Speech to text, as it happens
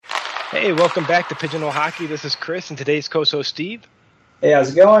Hey, welcome back to Pigeonhole Hockey. This is Chris and today's co-host Steve. Hey,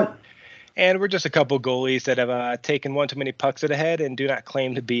 how's it going? And we're just a couple goalies that have taken one too many pucks to the head and do not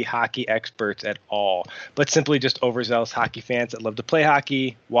claim to be hockey experts at all, but simply just overzealous hockey fans that love to play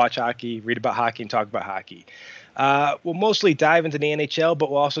hockey, watch hockey, read about hockey, and talk about hockey. We'll mostly dive into the NHL,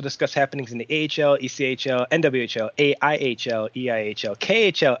 but we'll also discuss happenings in the AHL, ECHL, NWHL, AIHL, EIHL,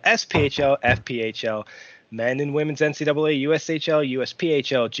 KHL, SPHL, FPHL, men and women's NCAA, USHL,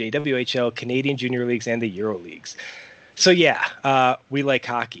 USPHL, JWHL, Canadian Junior Leagues, and the Euro Leagues. So we like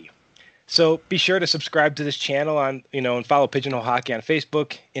hockey. So be sure to subscribe to this channel and follow Pigeonhole Hockey on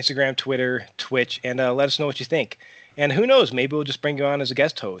Facebook, Instagram, Twitter, Twitch, and let us know what you think. And who knows, maybe we'll just bring you on as a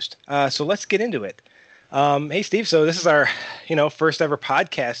guest host. So let's get into it. Hey, Steve, so this is our, first ever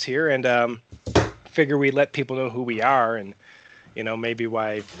podcast here, and figure we let people know who we are and, maybe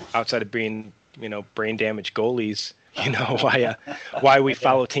why, outside of being, brain damaged goalies, why we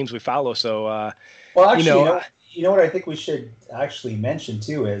follow teams we follow. So, well, actually, you know what I think we should actually mention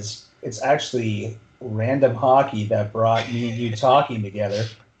too is it's actually random hockey that brought me and you talking together.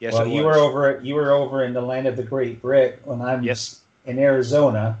 Yes, well, you were over in the land of the Great Brit when I'm in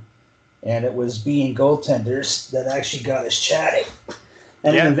Arizona, and it was being goaltenders that actually got us chatting,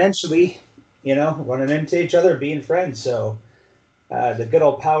 and then eventually, running into each other, being friends. So the good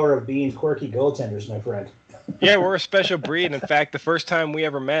old power of being quirky goaltenders, my friend. Yeah, we're a special breed. In fact, the first time we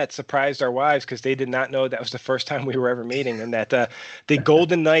ever met surprised our wives because they did not know that was the first time we were ever meeting, and that the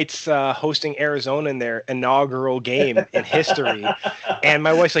Golden Knights hosting Arizona in their inaugural game in history. And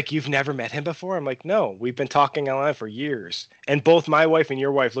my wife's like, "You've never met him before?" I'm like, "No, we've been talking online for years." And both my wife and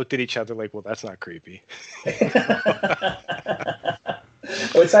your wife looked at each other like, "Well, that's not creepy." Well,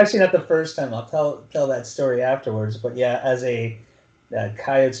 it's actually not the first time. I'll tell that story afterwards. But yeah, as a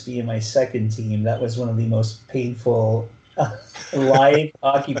Coyotes being my second team, that was one of the most painful live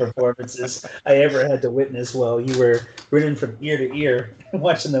hockey performances I ever had to witness while you were grinning from ear to ear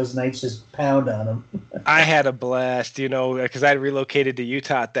watching those Knights just pound on them. I had a blast, because I had relocated to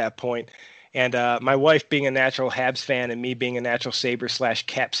Utah at that point. And my wife being a natural Habs fan and me being a natural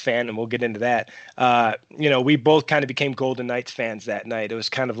Sabres/Caps fan, and we'll get into that, we both kind of became Golden Knights fans that night. It was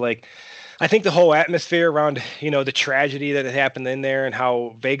kind of like, I think the whole atmosphere around, the tragedy that had happened in there and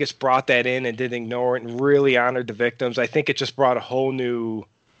how Vegas brought that in and didn't ignore it and really honored the victims. I think it just brought a whole new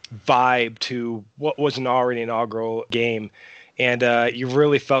vibe to what was an already inaugural game. And you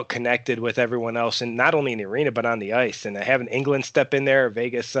really felt connected with everyone else, and not only in the arena, but on the ice. And having England step in there,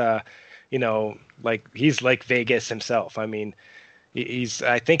 Vegas, like he's like Vegas himself. I mean,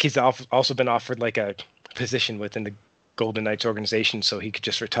 I think he's also been offered like a position within the Golden Knights organization so he could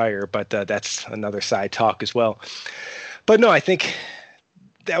just retire, but that's another side talk as well. But no, I think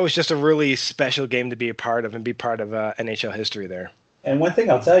that was just a really special game to be a part of and be part of NHL history there. And one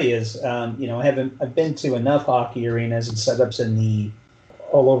thing I'll tell you is, I've been to enough hockey arenas and setups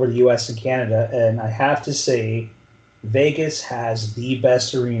all over the U.S. and Canada, and I have to say, Vegas has the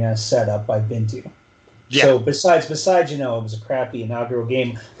best arena setup I've been to. Yeah. So besides, it was a crappy inaugural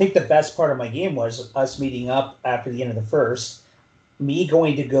game. I think the best part of my game was us meeting up after the end of the first, me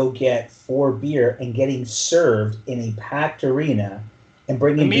going to go get 4 beer and getting served in a packed arena and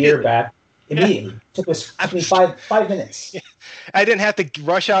bringing beer back immediately. Took me five minutes. I didn't have to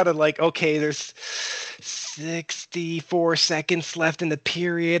rush out and okay, there's 64 seconds left in the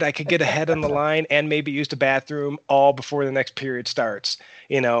period. I could get ahead on the line and maybe use the bathroom all before the next period starts,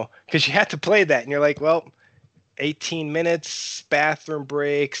 because you had to play that. And you're like, well, 18 minutes, bathroom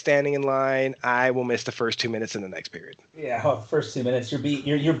break, standing in line. I will miss the first 2 minutes in the next period. Yeah, first 2 minutes.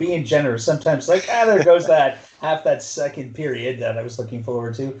 You're being generous. Sometimes there goes that half that second period that I was looking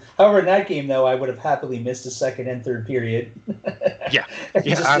forward to. However, in that game though, I would have happily missed the second and third period. Yeah.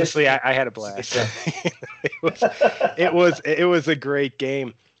 Honestly, I had a blast. It was a great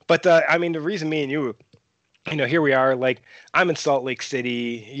game. But the reason me and you, here we are, I'm in Salt Lake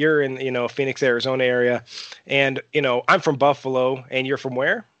City, you're in, Phoenix, Arizona area. And, I'm from Buffalo, and you're from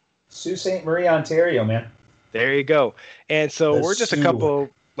where? Sault Ste. Marie, Ontario, man. There you go. And so we're just a couple,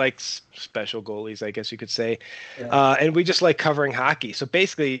 special goalies, I guess you could say. Yeah. And we just like covering hockey. So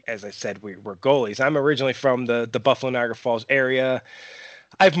basically, as I said, we're goalies. I'm originally from the Buffalo, Niagara Falls area.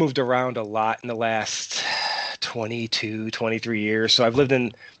 I've moved around a lot in the last 22, 23 years. So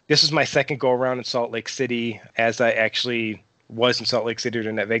this is my second go around in Salt Lake City, as I actually was in Salt Lake City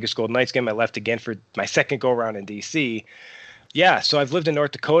during that Vegas Golden Knights game. I left again for my second go around in DC. Yeah. So I've lived in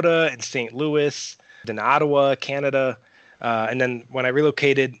North Dakota and St. Louis, then Ottawa, Canada. And then when I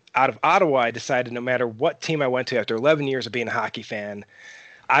relocated out of Ottawa, I decided no matter what team I went to after 11 years of being a hockey fan,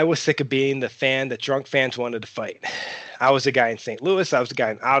 I was sick of being the fan that drunk fans wanted to fight. I was a guy in St. Louis. I was a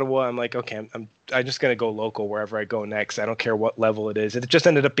guy in Ottawa. I'm like, okay, I'm just going to go local wherever I go next. I don't care what level it is. It just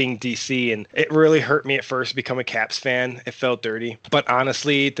ended up being DC, and it really hurt me at first to become a Caps fan. It felt dirty. But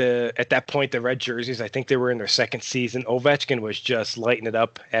honestly, at that point, the red jerseys, I think they were in their second season. Ovechkin was just lighting it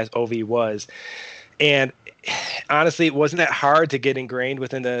up as Ovi was. And honestly, it wasn't that hard to get ingrained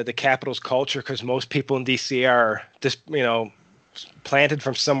within the Capitals culture because most people in DC are just, planted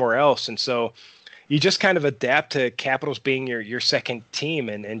from somewhere else. And so you just kind of adapt to Capitals being your second team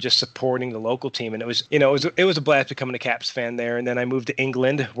and just supporting the local team. And it was a blast becoming a Caps fan there. And then I moved to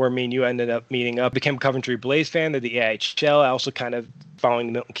England where me and you ended up meeting up, became a Coventry Blaze fan of the AIHL. I also kind of following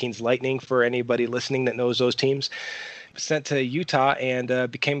the Milton Keynes Lightning for anybody listening that knows those teams. Sent to Utah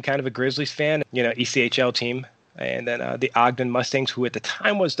and became kind of a Grizzlies fan, ECHL team. And then the Ogden Mustangs, who at the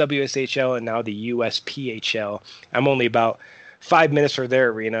time was WSHL and now the USPHL. I'm only about 5 minutes from their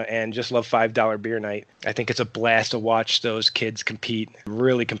arena and just love $5 beer night. I think it's a blast to watch those kids compete.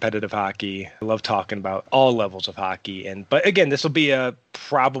 Really competitive hockey. I love talking about all levels of hockey. But again, this will be a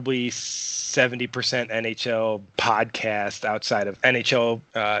probably 70% NHL podcast outside of NHL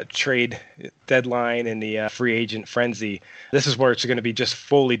trade deadline and the free agent frenzy. This is where it's going to be just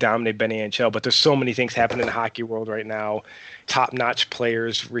fully dominated by the NHL. But there's so many things happening in the hockey world right now. Top-notch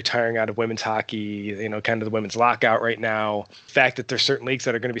players retiring out of women's hockey, kind of the women's lockout right now. The fact that there's certain leagues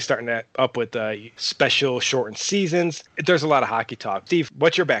that are going to be starting that up with special shortened seasons. There's a lot of hockey talk. Steve,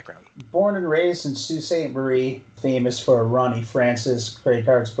 what's your background? Born and raised in Sault Ste. Marie, famous for Ronnie Francis, Craig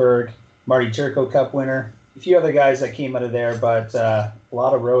Hartsburg, Marty Turco Cup winner. A few other guys that came out of there, but a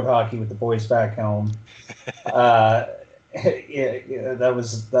lot of road hockey with the boys back home. That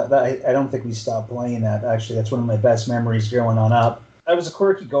was I don't think we stopped playing that. Actually, that's one of my best memories growing on up. I was a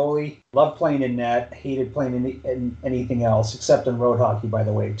quirky goalie. Loved playing in net. Hated playing in anything else except in road hockey. By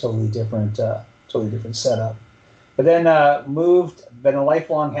the way, totally different setup. But then moved. Been a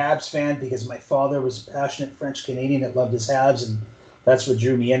lifelong Habs fan because my father was a passionate French Canadian that loved his Habs, and that's what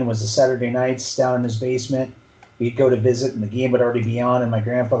drew me in. Was the Saturday nights down in his basement. We'd go to visit, and the game would already be on, and my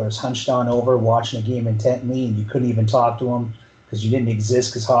grandfather was hunched on over watching the game intently, and you couldn't even talk to him because you didn't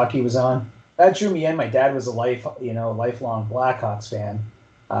exist because hockey was on. That drew me in. My dad was a lifelong Blackhawks fan,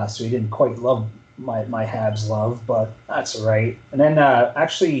 so he didn't quite love my Habs love, but that's all right. And then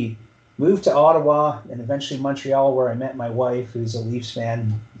actually moved to Ottawa and eventually Montreal, where I met my wife, who's a Leafs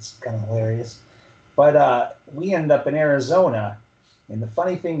fan. It's kind of hilarious. But we ended up in Arizona. And the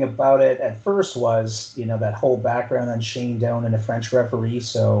funny thing about it at first was, that whole background on Shane Doan and a French referee.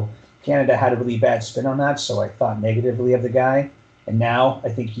 So Canada had a really bad spin on that. So I thought negatively of the guy. And now I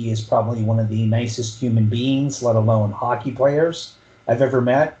think he is probably one of the nicest human beings, let alone hockey players, I've ever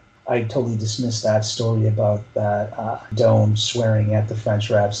met. I totally dismissed that story about that Doan swearing at the French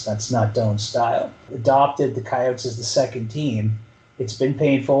refs. That's not Doan's style. Adopted the Coyotes as the second team. It's been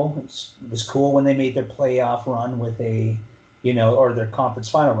painful. It was cool when they made their playoff run with or their conference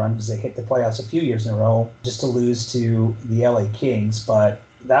final run, because they hit the playoffs a few years in a row, just to lose to the LA Kings. But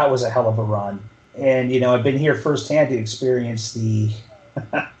that was a hell of a run. And, I've been here firsthand to experience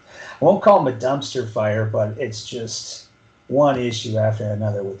I won't call them a dumpster fire, but it's just one issue after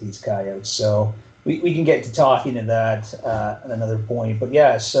another with these Coyotes. So we can get to talking to that at another point. But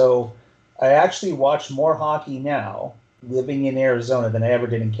yeah, so I actually watch more hockey now living in Arizona than I ever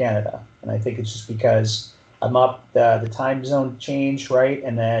did in Canada. And I think it's just because I'm up the time zone change, right?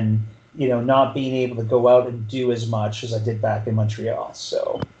 And then, not being able to go out and do as much as I did back in Montreal.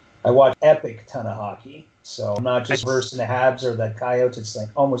 So I watch epic ton of hockey. So I'm not just versing the Habs or the Coyotes. It's like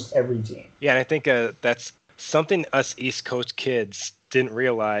almost every team. Yeah, and I think that's something us East Coast kids didn't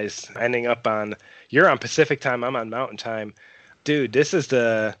realize. Ending up you're on Pacific time, I'm on Mountain time. Dude, this is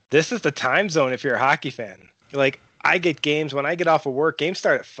the time zone if you're a hockey fan. Like, I get games when I get off of work. Games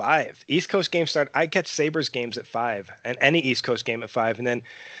start at 5. East Coast games start. I catch Sabres games at 5, and any East Coast game at 5. And then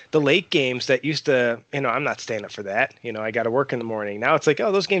the late games that used to, I'm not staying up for that. I got to work in the morning. Now it's like,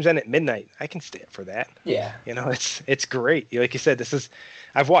 oh, those games end at midnight. I can stay up for that. Yeah. It's great. Like you said,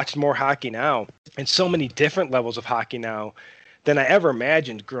 I've watched more hockey now, and so many different levels of hockey now than I ever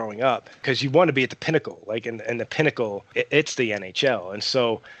imagined growing up. Because you want to be at the pinnacle, like in the pinnacle, it's the NHL, and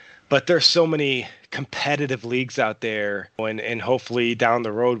so. But there's so many competitive leagues out there, and hopefully down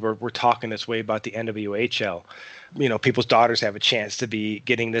the road we're talking this way about the NWHL. People's daughters have a chance to be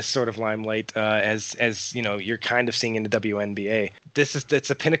getting this sort of limelight as you're kind of seeing in the WNBA. It's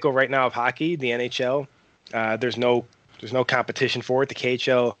a pinnacle right now of hockey, the NHL. There's no competition for it. The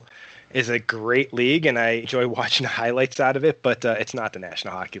KHL is a great league, and I enjoy watching the highlights out of it. But it's not the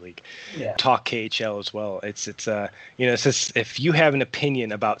National Hockey League. Yeah. Talk KHL as well. It's it's just, if you have an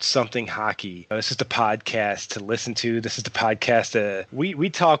opinion about something hockey, this is the podcast to listen to. This is the podcast. We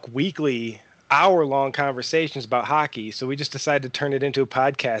talk weekly, hour-long conversations about hockey, so we just decided to turn it into a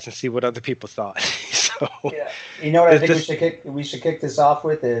podcast and see what other people thought. So yeah, you know what I think we should kick this off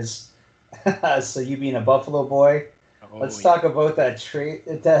with is so you being a Buffalo boy. Let's talk about that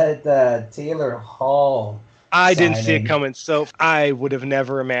Taylor Hall. I didn't see it coming. So I would have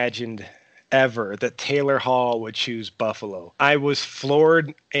never imagined ever that Taylor Hall would choose Buffalo. I was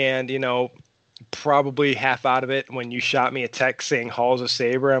floored and, probably half out of it when you shot me a text saying Hall's a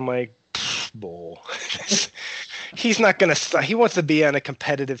Sabre. I'm like, bull. He's not going to – he wants to be on a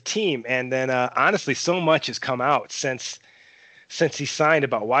competitive team. And then, honestly, so much has come out since he signed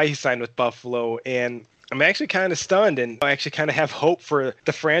about why he signed with Buffalo. And I'm actually kind of stunned, and I actually kind of have hope for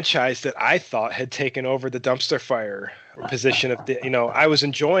the franchise that I thought had taken over the dumpster fire position of I was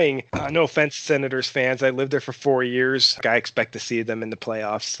enjoying, no offense, Senators fans. I lived there for 4 years. I expect to see them in the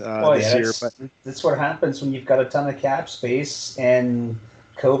playoffs this year. But that's what happens when you've got a ton of cap space, and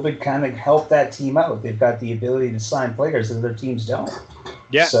COVID kind of helped that team out. They've got the ability to sign players that other teams don't.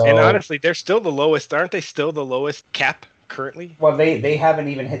 Yeah, and honestly, they're still the lowest. Aren't they still the lowest cap currently? Well, they haven't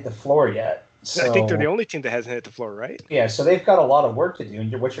even hit the floor yet. So, I think they're the only team that hasn't hit the floor, right? Yeah, so they've got a lot of work to do.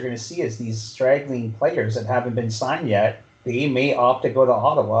 And what you're going to see is these straggling players that haven't been signed yet, they may opt to go to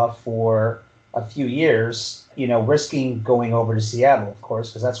Ottawa for a few years, risking going over to Seattle, of course,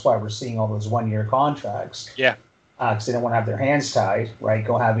 because that's why we're seeing all those one-year contracts. Yeah. Because they don't want to have their hands tied, right,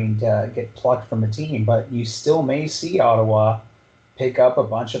 having to get plucked from a team. But you still may see Ottawa pick up a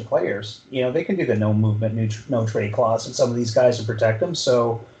bunch of players. They can do the no movement, no trade clause and some of these guys to protect them.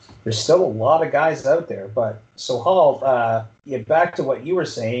 So there's still a lot of guys out there. But so Hall, back to what you were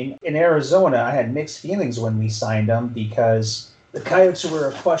saying, in Arizona, I had mixed feelings when we signed him because the Coyotes were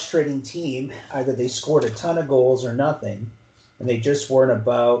a frustrating team. Either they scored a ton of goals or nothing, and they just weren't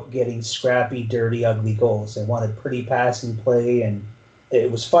about getting scrappy, dirty, ugly goals. They wanted pretty passing play, and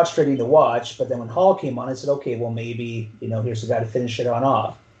it was frustrating to watch. But then when Hall came on, I said, okay, well, maybe, here's the guy to finish it on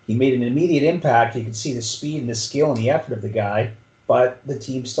off. He made an immediate impact. You could see the speed and the skill and the effort of the guy, but the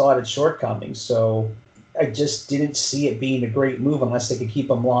team still had its shortcomings. So I just didn't see it being a great move unless they could keep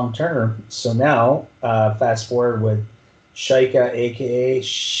him long term. So now, fast forward with Shaika, a.k.a.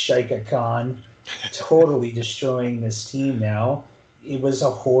 Shaika Khan, totally destroying this team now. It was a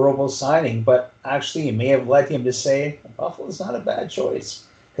horrible signing, but actually it may have led him to say Buffalo's not a bad choice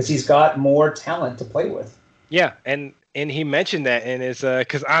because he's got more talent to play with. Yeah, and he mentioned that in his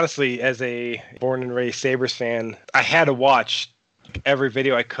because honestly, as a born and raised Sabres fan, I had to watch every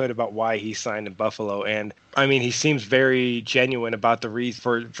video I could about why he signed in Buffalo. And I mean, he seems very genuine about the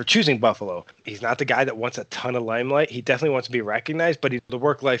reason for choosing Buffalo. He's not the guy that wants a ton of limelight. He definitely wants to be recognized, but he's the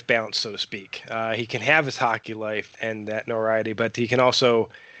work-life balance, so to speak. He can have his hockey life and that notoriety, but he can also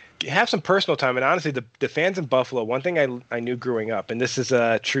have some personal time. And honestly, the fans in Buffalo, one thing I knew growing up, and this is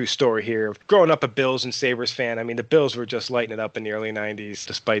a true story here, growing up a Bills and Sabres fan, I mean, the Bills were just lighting it up in the early 90s,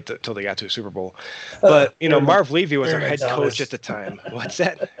 despite until they got to a Super Bowl. But, Marv Levy was our head coach at the time. What's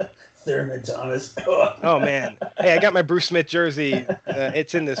that? Thurman Thomas. Oh, man. Hey, I got my Bruce Smith jersey.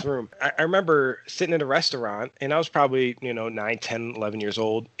 It's in this room. I remember sitting in a restaurant, and I was probably, 9, 10, 11 years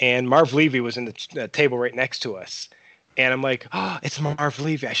old, and Marv Levy was in the table right next to us. And I'm like, oh, it's Marv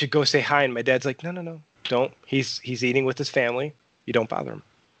Levy. I should go say hi. And my dad's like, no, don't. He's eating with his family. You don't bother him.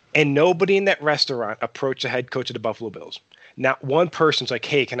 And nobody in that restaurant approached the head coach of the Buffalo Bills. Not one person's like,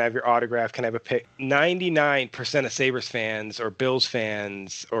 hey, can I have your autograph? Can I have a pic? 99% of Sabres fans or Bills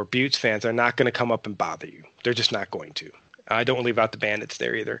fans or Buttes fans are not going to come up and bother you. They're just not going to. I don't leave out the Bandits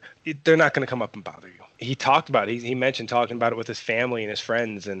there either. They're not going to come up and bother you. He talked about it. He mentioned talking about it with his family and his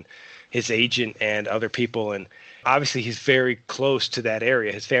friends and his agent and other people. And obviously he's very close to that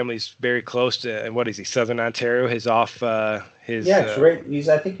area. His family's very close to, and what is he, Southern Ontario? It's right.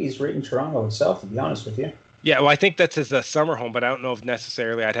 I think he's right in Toronto itself, to be honest with you. Yeah, well, I think that's his summer home, but I don't know if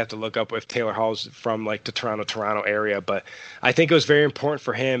necessarily. I'd have to look up if Taylor Hall's from like the Toronto area. But I think it was very important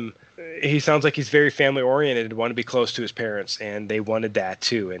for him. He sounds like he's very family oriented and wanted to be close to his parents, and they wanted that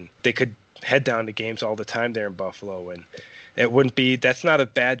too. And they could head down to games all the time there in Buffalo, and that's not a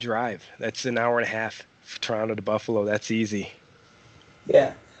bad drive. That's an hour and a half from Toronto to Buffalo. That's easy.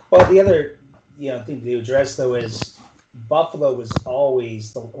 Yeah. Well, the other thing to address though is Buffalo was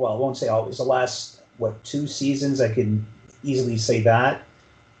always I won't say always, the last 2 seasons, I can easily say that,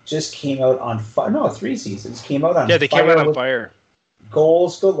 just came out on fire. No, 3 seasons came out on fire. Yeah, they came out on fire.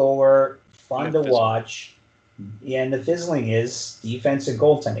 Goals galore, fun to watch. Yeah, and the fizzling is defense and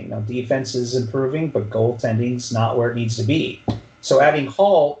goaltending. Now, defense is improving, but goaltending's not where it needs to be. So adding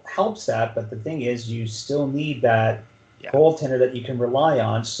Hall helps that, but the thing is, you still need that goaltender that you can rely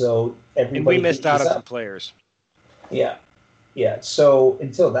on. So everybody. And we missed out on some players. Yeah, yeah. So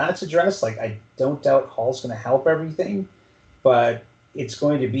until that's addressed, like I don't doubt Hall's going to help everything, but it's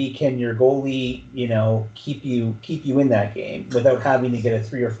going to be, can your goalie, keep you in that game without having to get a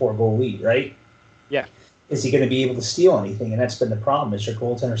 3 or 4 goal lead, right? Yeah. Is he going to be able to steal anything? And that's been the problem, is your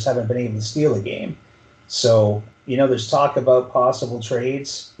goaltenders haven't been able to steal a game. So, there's talk about possible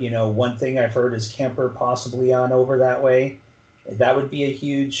trades. One thing I've heard is Kemper possibly on over that way. That would be a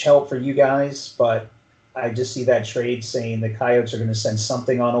huge help for you guys, but I just see that trade saying the Coyotes are going to send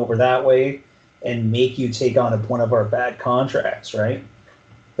something on over that way and make you take on one of our bad contracts, right?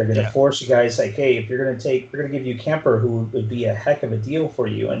 They're going to force you guys, like, hey, if we're going to give you Kemper, who would be a heck of a deal for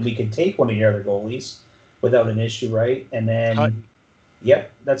you, and we could take one of your other goalies without an issue, right? And then,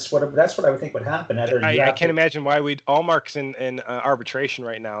 that's what I would think would happen. I can't imagine why Allmark's in arbitration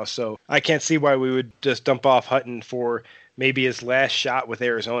right now, so I can't see why we would just dump off Hutton for maybe his last shot with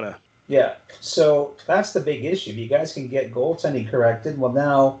Arizona. Yeah, so that's the big issue. If you guys can get goaltending corrected, well,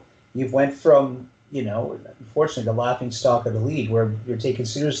 now you've went from, unfortunately, the laughing stock of the league, where you're taken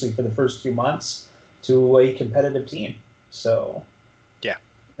seriously for the first 2 months, to a competitive team. So, yeah,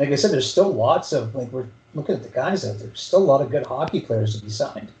 like I said, there's still lots of, we're looking at the guys out there. There's still a lot of good hockey players to be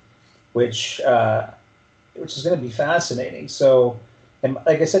signed, which is going to be fascinating. So, and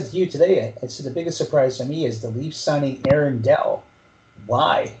like I said to you today, I said the biggest surprise to me is the Leafs signing Aaron Dell.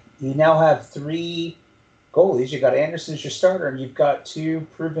 Why? You now have 3 goalies. You got Anderson as your starter, and you've got 2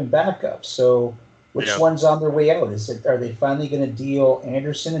 proven backups. So, which one's on their way out? Are they finally going to deal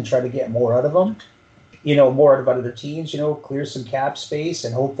Anderson and try to get more out of him? More out of other teams. Clear some cap space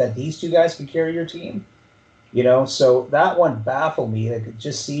and hope that these 2 guys can carry your team. So that one baffled me. Like, it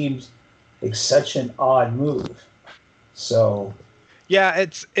just seemed like such an odd move. So, yeah,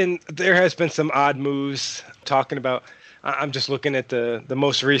 there has been some odd moves. Talking about, I'm just looking at the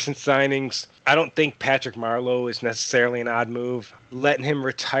most recent signings. I don't think Patrick Marleau is necessarily an odd move. Letting him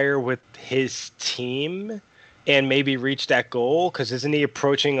retire with his team and maybe reach that goal, because isn't he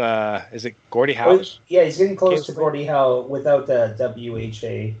approaching? Is it Gordie Howe? Yeah, he's getting close to Gordie Howe without the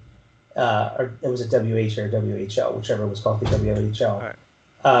WHA. Or it was a WHA or WHL, whichever was called the WHL.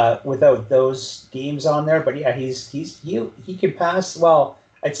 Right. Without those games on there, but yeah, he could pass. Well,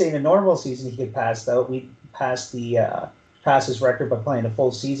 I'd say in a normal season he could pass. Though we passed pass his record by playing a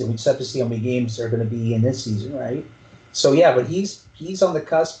full season. We just have to see how many games are going to be in this season, right? So yeah, but he's on the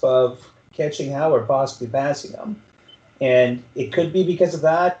cusp of catching Howe or possibly passing him, and it could be because of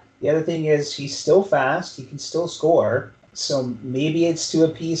that. The other thing is he's still fast. He can still score. So maybe it's to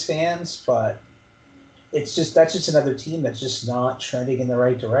appease fans, but that's just another team that's just not trending in the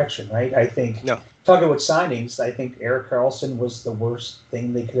right direction, right? I think, talking about signings, I think Erik Karlsson was the worst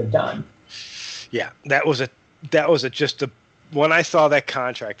thing they could have done. Yeah, that was when I saw that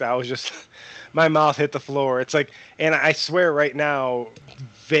contract, I was just, my mouth hit the floor. It's like, and I swear right now,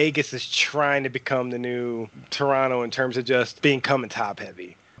 Vegas is trying to become the new Toronto in terms of just becoming top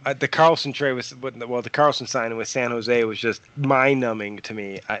heavy. The Karlsson trade the Karlsson signing with San Jose was just mind-numbing to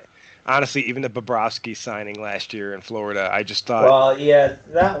me. Honestly, even the Bobrovsky signing last year in Florida, I just thought. Well, yeah,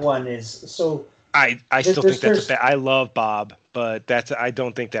 that one is so. I still think that's I love Bob, but I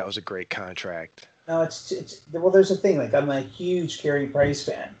don't think that was a great contract. No, there's a thing. Like, I'm a huge Carey Price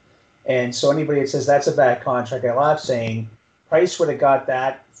fan, and so anybody that says that's a bad contract, I laugh, saying Price would have got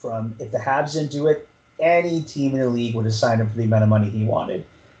that from, if the Habs didn't do it, any team in the league would have signed him for the amount of money he wanted.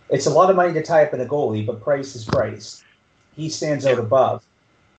 It's a lot of money to tie up in a goalie, but Price is Price. He stands out above.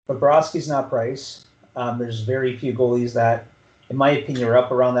 Bobrovsky's not Price. There's very few goalies that, in my opinion, are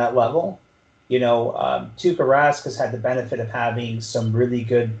up around that level. Tuukka Rask has had the benefit of having some really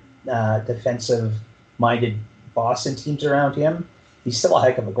good defensive-minded Boston teams around him. He's still a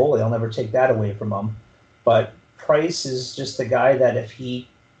heck of a goalie. I'll never take that away from him. But Price is just the guy that if he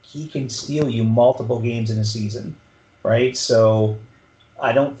can steal you multiple games in a season, right? So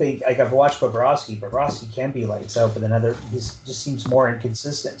I don't think, like, I've watched Bobrovsky. Bobrovsky can be lights out, but he just seems more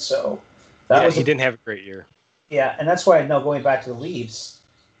inconsistent. So he didn't have a great year. Yeah, and that's why I know, going back to the Leafs,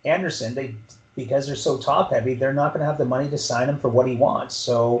 Anderson, because they're so top heavy, they're not going to have the money to sign him for what he wants.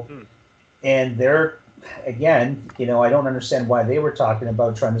 So, and they're, again, I don't understand why they were talking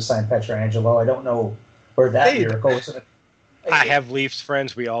about trying to sign Pietrangelo. I don't know where that miracle was. I have Leafs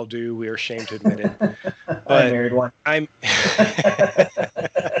friends. We all do. We are ashamed to admit it. I married one.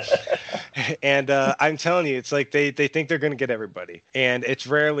 And I'm telling you, it's like they think they're going to get everybody. And it's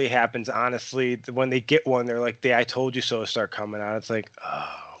rarely happens, honestly. When they get one, they're like, I told you so start coming out. It's like,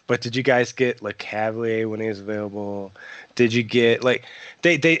 oh. But did you guys get like Cavalier when he was available? Did you get like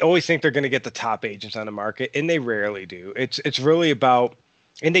they always think they're going to get the top agents on the market, and they rarely do. It's really about,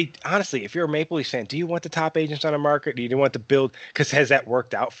 and they honestly, if you're a Maple Leafs fan, do you want the top agents on the market? Do you want to build? Because has that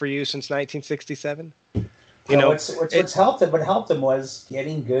worked out for you since 1967? What's helped them. What helped them was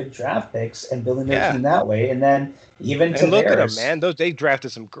getting good draft picks and building their team that way. And then even and look at them, man. They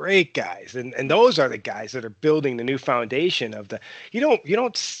drafted some great guys, and those are the guys that are building the new foundation of the. You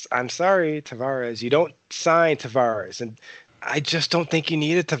don't. I'm sorry, Tavares. You don't sign Tavares, and I just don't think you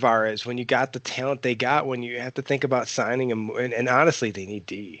needed Tavares when you got the talent they got. When you have to think about signing him, and honestly, they need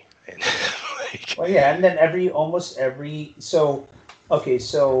D. And and then almost every. So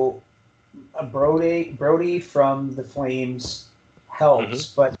Brody from the Flames helps,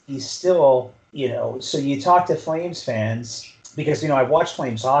 but he's still, so you talk to Flames fans because, I've watched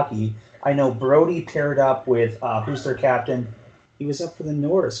Flames hockey. I know Brody paired up with, who's their captain? He was up for the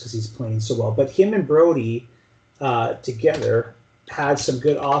Norris because he's playing so well. But him and Brody together had some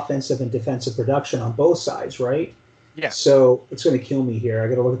good offensive and defensive production on both sides, right? Yeah. So it's going to kill me here. I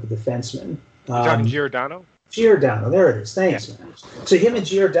got to look at the defenseman. You're talking Giordano? Giordano, there it is. Thanks, man. So him and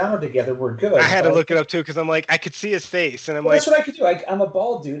Giordano together were good. I had to look it up too because I'm like, I could see his face, and that's what I could do. I'm a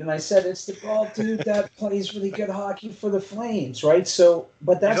bald dude, and I said it's the bald dude that plays really good hockey for the Flames, right? So,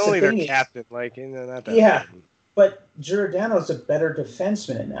 but that's he's only the thing. Their captain, not that. Yeah, but Giordano's a better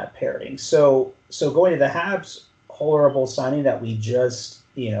defenseman in that pairing. So going to the Habs, horrible signing that we just,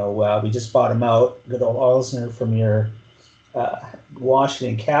 we just bought him out. Good old Alsner from your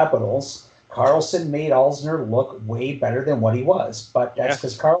Washington Capitals. Carlson made Alsner look way better than what he was, but that's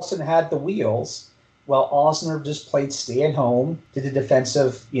because Carlson had the wheels, while Alsner just played stay at home, did the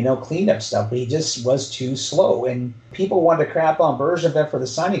defensive, cleanup stuff, but he just was too slow. And people wanted to crap on Bergevin for the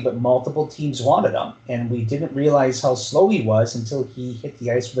signing, but multiple teams wanted him, and we didn't realize how slow he was until he hit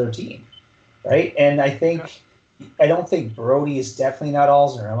the ice for their team, right? And I don't think Brody is definitely not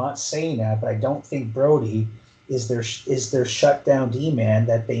Alsner. I'm not saying that, but I don't think Brody is their shutdown D-man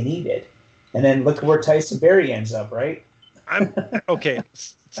that they needed. And then look where Tyson Barrie ends up, right? I'm okay.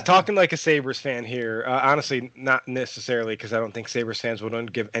 Talking like a Sabres fan here. Honestly, not necessarily because I don't think Sabres fans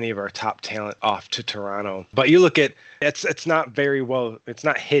would give any of our top talent off to Toronto. But you look at it's not very well. It's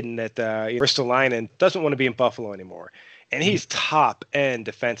not hidden that Ristolainen doesn't want to be in Buffalo anymore, and he's top end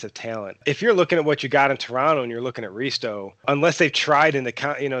defensive talent. If you're looking at what you got in Toronto and you're looking at Risto, unless they've tried and the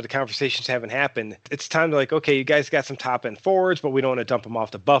conversations haven't happened, it's time to okay, you guys got some top end forwards, but we don't want to dump them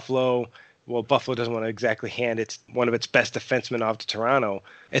off to Buffalo. Well, Buffalo doesn't want to exactly hand one of its best defensemen off to Toronto.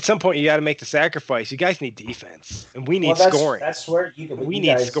 At some point, you got to make the sacrifice. You guys need defense, and we need scoring. That's where we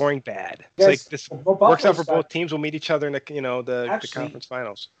need scoring bad. It's like this works out for both teams. We'll meet each other in the conference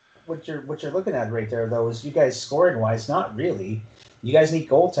finals. What you're looking at right there, though, is you guys scoring wise, not really. You guys need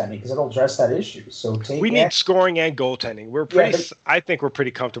goaltending because it'll address that issue. So we need scoring and goaltending. We're I think we're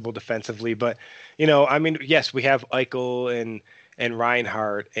pretty comfortable defensively, but yes, we have Eichel and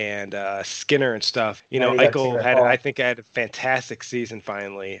Reinhardt and Skinner and stuff. Eichel had a fantastic season.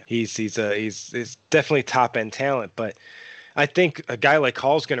 Finally, he's definitely top end talent. But I think a guy like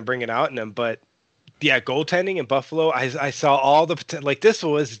Hall's going to bring it out in him. But yeah, goaltending in Buffalo, I saw all the potential. This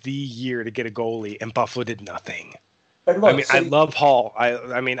was the year to get a goalie, and Buffalo did nothing. But look, I love Hall.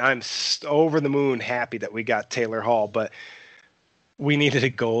 I'm over the moon happy that we got Taylor Hall, but we needed a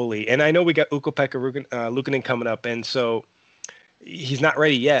goalie, and I know we got Ukko-Pekka Luukkonen coming up, and so. He's not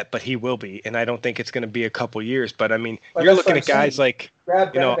ready yet, but he will be, and I don't think it's going to be a couple years. But you're looking at guys like,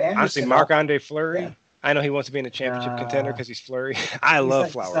 honestly, Marc-Andre Fleury. Yeah. I know he wants to be in a championship contender because he's Fleury. I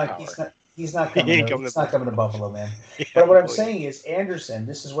love Flower Power. He's not coming. He's not coming to Buffalo, man. Yeah, but what I'm saying is, Anderson.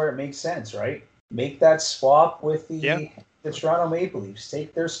 This is where it makes sense, right? Make that swap with the Toronto Maple Leafs.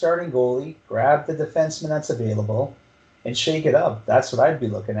 Take their starting goalie, grab the defenseman that's available, and shake it up. That's what I'd be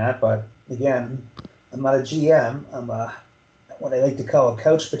looking at. But again, I'm not a GM. I'm what I like to call a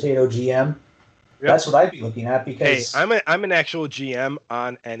couch potato GM. Yep. That's what I'd be looking at because I'm an actual GM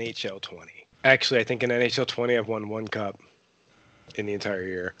on NHL 20. Actually, I think in NHL 20 I've won one cup in the entire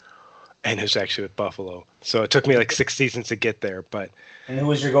year, and it's actually with Buffalo. So it took me 6 seasons to get there. And who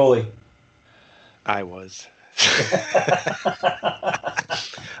was your goalie? I was.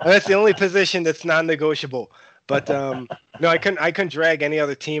 That's the only position that's non-negotiable. But no, I couldn't drag any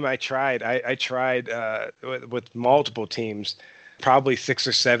other team. I tried. I tried with multiple teams, probably 6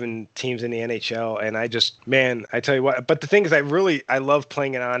 or 7 teams in the NHL, and I tell you what. But the thing is, I love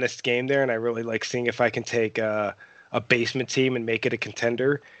playing an honest game there, and I really like seeing if I can take a basement team and make it a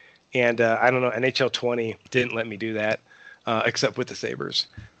contender. And I don't know, NHL 20 didn't let me do that, except with the Sabres.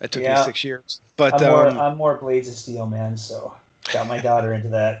 That took me Yeah. 6 years. But I'm more Blades of Steel, man. So got my daughter into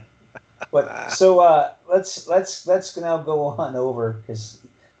that. But so let's now go on over because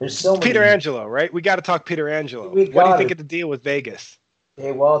there's so many. Peter Angelo, right? We got to talk Peter Angelo. We What do you got think it. of the deal with Vegas?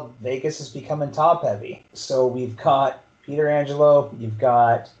 Okay, well, Vegas is becoming top heavy. So we've got Peter Angelo. You've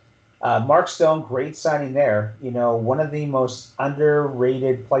got Mark Stone. Great signing there. You know, one of the most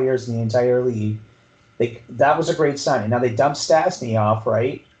underrated players in the entire league. That was a great signing. Now they dumped Stastny off,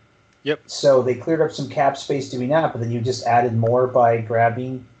 right? Yep. So they cleared up some cap space doing that, but then you just added more by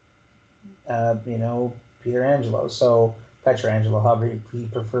grabbing, Peter Angelo. So Petrangelo, however he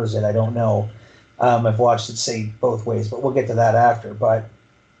prefers it, I don't know. I've watched it say both ways, but we'll get to that after. But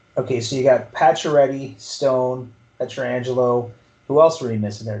okay, so you got Pacioretty, Stone, Petrangelo. Who else were you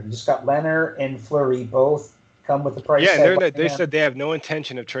missing there? You just got Leonard and Fleury both come with the price tag. Yeah, they said they have no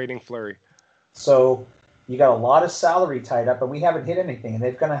intention of trading Fleury. So you got a lot of salary tied up, and we haven't hit anything. And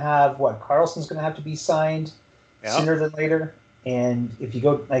they're going to have Carlson's going to have to be signed sooner than later. And if you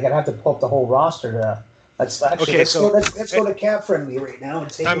go, I gotta have to pull up the whole roster. Let's go to cap friendly right now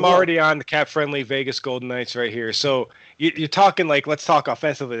and take. I'm already on the cap friendly Vegas Golden Knights right here. So you're talking let's talk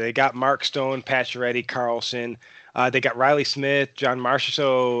offensively. They got Mark Stone, Pacioretty, Carlson. They got Riley Smith, John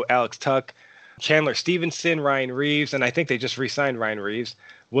Marchessault, Alex Tuck, Chandler Stevenson, Ryan Reeves, and I think they just re-signed Ryan Reeves,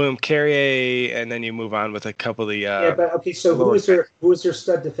 William Carrier, and then you move on with a couple of the. So who is their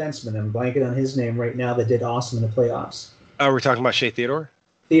stud defenseman? I'm blanking on his name right now. That did awesome in the playoffs. We're talking about Shea Theodore.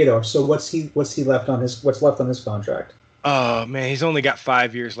 So what's left on his contract? Oh man, he's only got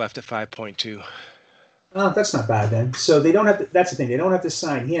 5 years left at 5.2. Oh, that's not bad then. So they don't have to. That's the thing. They don't have to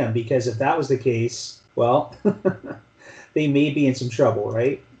sign him because if that was the case, well, they may be in some trouble,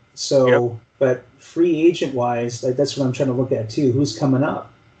 right? So, But free agent wise, that's what I'm trying to look at too. Who's coming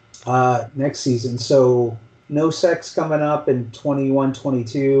up next season? So Nosek's coming up in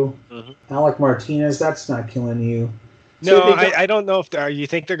 21-22. Mm-hmm. Alec Martinez, that's not killing you. No, I don't know if you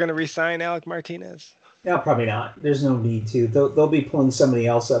think they're going to re-sign Alec Martinez. No, probably not. There's no need to. They'll be pulling somebody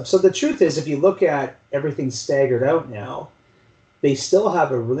else up. So the truth is, if you look at everything staggered out now, they still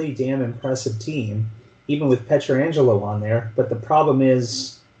have a really damn impressive team, even with Petrangelo on there. But the problem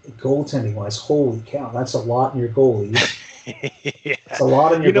is, goaltending-wise, holy cow, that's a lot in your goalies. Yeah. It's a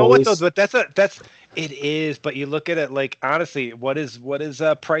lot in your goalies. You know what, though? But it is. But you look at it honestly, what is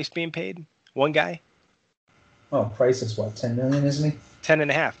Price being paid? One guy? Oh, Price is what, $10 million, isn't he?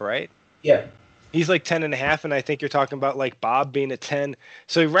 10.5, right? Yeah. He's 10.5, and I think you're talking about Bob being a 10.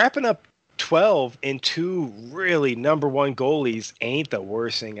 So wrapping up 12 in two really number one goalies ain't the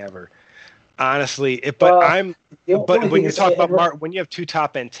worst thing ever, honestly. When you talk about when you have two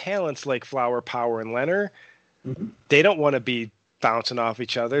top end talents like Flower, Power, and Leonard, mm-hmm. They don't want to be bouncing off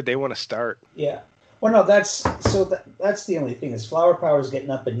each other. They want to start. Yeah. Well, no, that's the only thing is Flower Power is getting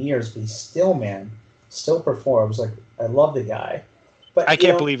up in years, but he's still performs. I love the guy. But I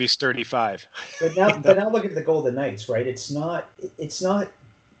can't believe he's 35. But now look at the Golden Knights, right? It's not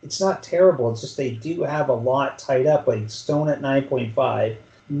terrible. It's just they do have a lot tied up. Like Stone at 9.5.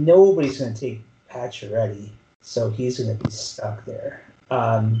 Nobody's going to take Pacioretty, so he's going to be stuck there.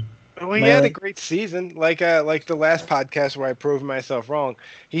 He had a great season, like the last podcast where I proved myself wrong.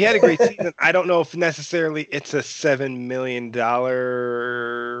 He had a great season. I don't know if necessarily it's a $7 million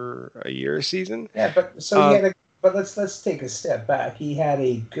a year season. Yeah, but let's take a step back. He had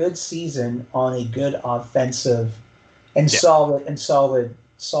a good season on a good offensive and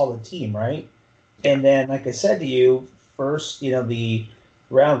solid team, right? And then, like I said to you, first, the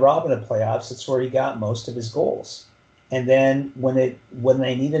round robin of playoffs, that's where he got most of his goals. And then when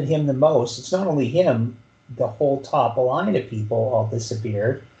they needed him the most, it's not only him, the whole top line of people all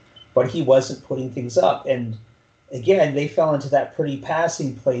disappeared, but he wasn't putting things up. And again, they fell into that pretty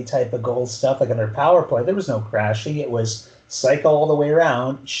passing play type of goal stuff, like on their power play. There was no crashing. It was cycle all the way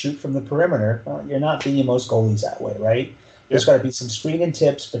around, shoot from the perimeter. Well, you're not beating most goalies that way, right? Yep. There's got to be some screen and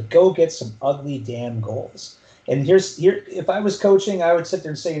tips, but go get some ugly damn goals. And here, if I was coaching, I would sit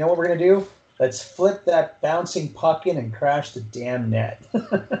there and say, you know what we're going to do? Let's flip that bouncing puck in and crash the damn net.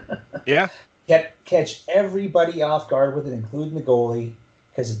 Yeah. Catch everybody off guard with it, including the goalie,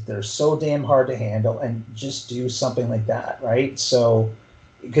 because they're so damn hard to handle, and just do something like that, right? So,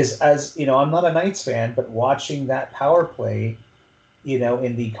 because as you know, I'm not a Knights fan, but watching that power play,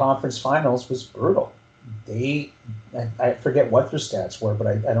 in the conference finals was brutal. I forget what their stats were, but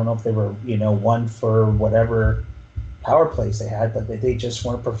I don't know if they were, one for whatever power plays they had, but they just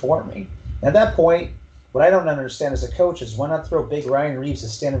weren't performing. At that point, what I don't understand as a coach is why not throw big Ryan Reeves to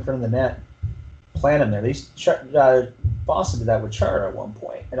stand in front of the net, plant him there. Boston did that with Chara at one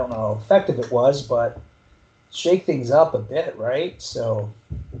point. I don't know how effective it was, but shake things up a bit, right? So,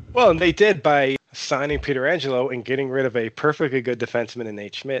 Well, and they did by signing Pietrangelo and getting rid of a perfectly good defenseman in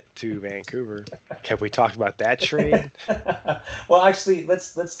Nate Schmidt to Vancouver. Have we talked about that trade? well, actually,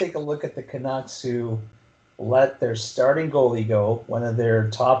 let's take a look at the Canucks who let their starting goalie go, one of their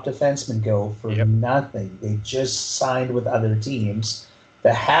top defensemen go for nothing. They just signed with other teams. The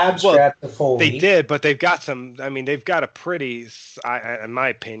Habs grabbed the Foley. They did, but they've got some. I mean, they've got a pretty, in my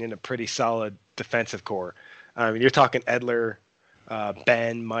opinion, a pretty solid defensive core. You're talking Edler,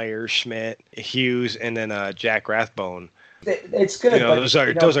 Ben, Meyer, Schmidt, Hughes, and then Jack Rathbone. It's good.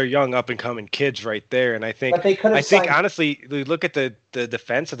 But, those are young up and coming kids right there, and I think honestly, look at the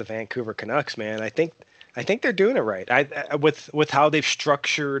defense of the Vancouver Canucks, man. I think they're doing it right. With how they've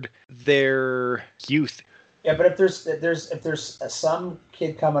structured their youth. Yeah, but if there's some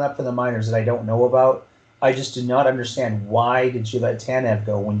kid coming up for the minors that I don't know about, I just do not understand why did you let Tanev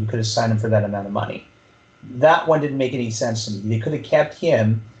go when you could have signed him for that amount of money. That one didn't make any sense to me. They could have kept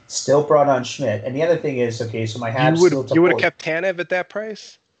him, still brought on Schmidt. And the other thing is, okay, so my Habs you would have kept Tanev at that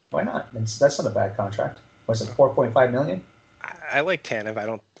price? Why not? That's not a bad contract. Was it $4.5 million? I like Tanev. I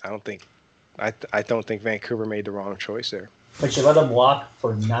don't think Vancouver made the wrong choice there. But you let him walk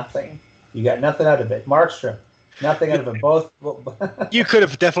for nothing. You got nothing out of it. Markstrom, nothing out of it. Both. You could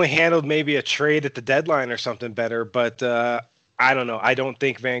have definitely handled maybe a trade at the deadline or something better, but I don't know. I don't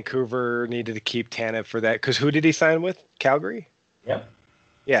think Vancouver needed to keep Tanev for that. Because who did he sign with? Calgary? Yep.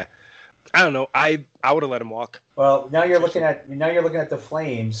 Yeah. I don't know. I would have let him walk. Well, now you're looking at the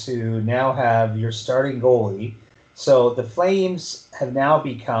Flames, who now have your starting goalie. So the Flames have now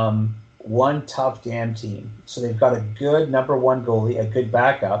become one tough damn team. So they've got a good number one goalie, a good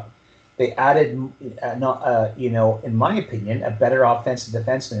backup. They added, in my opinion, a better offensive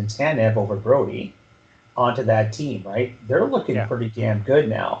defenseman in Tanev over Brody onto that team, right? They're looking pretty damn good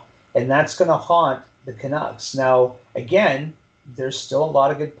now. And that's going to haunt the Canucks. Now, again, there's still a lot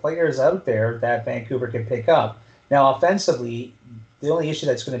of good players out there that Vancouver can pick up. Now, offensively, the only issue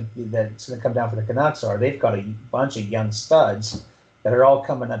that's going to come down for the Canucks are they've got a bunch of young studs that are all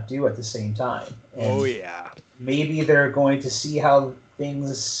coming up due at the same time. And maybe they're going to see how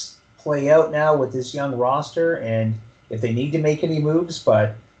things play out now with this young roster, and if they need to make any moves,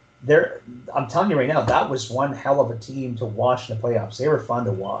 but I'm telling you right now, that was one hell of a team to watch in the playoffs. They were fun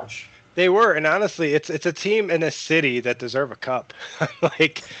to watch. They were, and honestly, it's a team in a city that deserve a cup.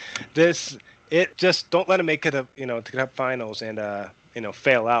 Like this, it just don't let them make it to the cup finals and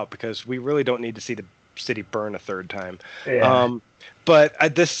fail out, because we really don't need to see the city burn a third time. Yeah. But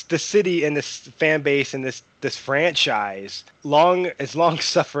the city and this fan base and this franchise, as long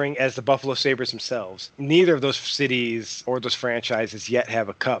suffering as the Buffalo Sabres themselves, neither of those cities or those franchises yet have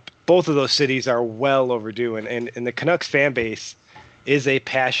a cup. Both of those cities are well overdue, and the Canucks fan base is a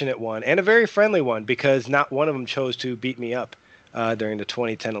passionate one and a very friendly one, because not one of them chose to beat me up during the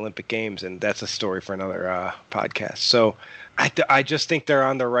 2010 Olympic Games, and that's a story for another podcast. So I just think they're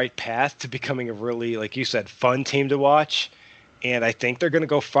on the right path to becoming a really, like you said, fun team to watch. And I think they're going to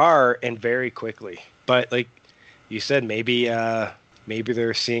go far and very quickly. But like you said, maybe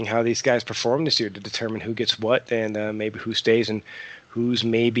they're seeing how these guys perform this year to determine who gets what, and maybe who stays and who's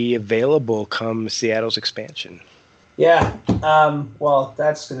maybe available come Seattle's expansion. Yeah. Well,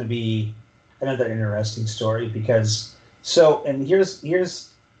 that's going to be another interesting story, because and here's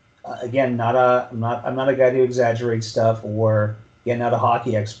again, I'm not a guy to exaggerate stuff, or again, not a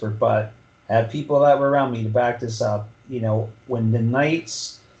hockey expert, but I have people that were around me to back this up. When the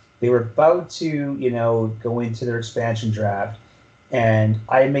Knights, they were about to, go into their expansion draft, and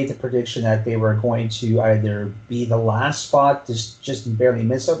I made the prediction that they were going to either be the last spot, just barely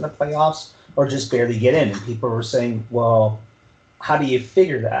miss out in the playoffs, or just barely get in. And people were saying, well, how do you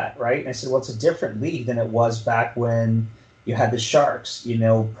figure that, right? And I said, well, it's a different league than it was back when you had the Sharks,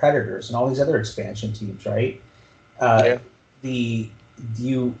 Predators, and all these other expansion teams, right? In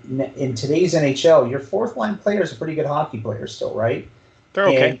today's NHL, your fourth line players are pretty good hockey players still, right? They're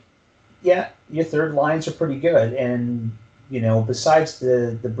okay. And, yeah, your third lines are pretty good. And, besides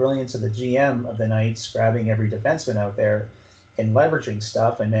the brilliance of the GM of the Knights grabbing every defenseman out there and leveraging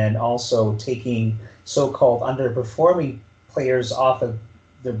stuff, and then also taking so-called underperforming players off of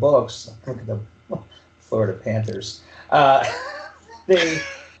their books, look at the Florida Panthers.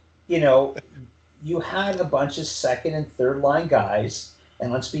 You had a bunch of second and third line guys,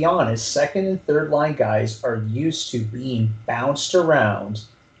 and let's be honest, second and third line guys are used to being bounced around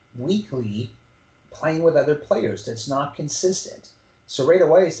weekly, playing with other players. That's not consistent. So right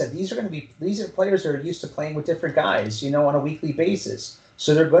away I said, these are players that are used to playing with different guys, on a weekly basis.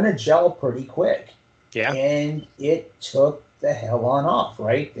 So they're going to gel pretty quick. Yeah. and it took the hell on off,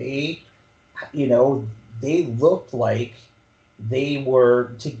 right? You know, they looked like they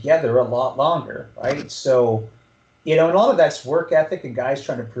were together a lot longer, right? So, and a lot of that's work ethic and guys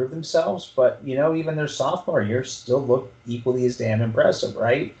trying to prove themselves, but, even their sophomore year still looked equally as damn impressive,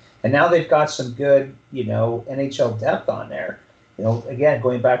 right? And now they've got some good, NHL depth on there. Again,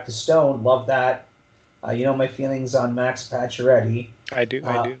 going back to Stone, love that. My feelings on Max Pacioretty. I do.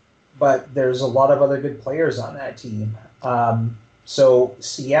 I do. But there's a lot of other good players on that team. So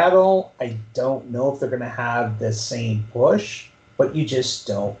Seattle, I don't know if they're going to have the same push, but you just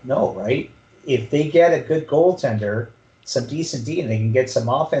don't know, right? If they get a good goaltender, some decent D, and they can get some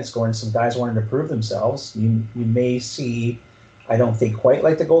offense going, some guys wanting to prove themselves, you may see, I don't think quite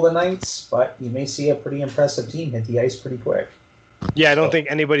like the Golden Knights, but you may see a pretty impressive team hit the ice pretty quick. Yeah, I don't think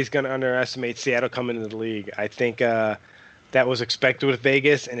anybody's going to underestimate Seattle coming into the league. I think that was expected with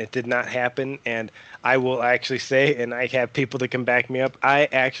Vegas, and it did not happen. And I will actually say, and I have people that can back me up, I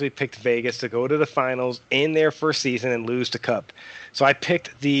actually picked Vegas to go to the finals in their first season and lose the Cup. So I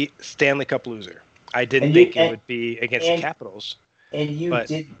picked the Stanley Cup loser. I didn't think it would be against the Capitals. And you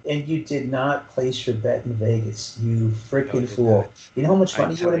did not place your bet in Vegas. You freaking fool! Not. You know how much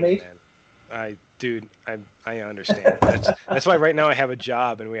money you would have made? Dude, I understand. That's why right now I have a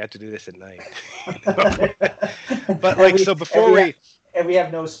job and we have to do this at night. But before we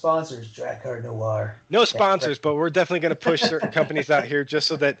have no sponsors, Drakkar Noir. No sponsors, but we're definitely going to push certain companies out here just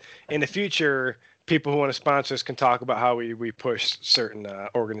so that in the future, people who want to sponsor us can talk about how we push certain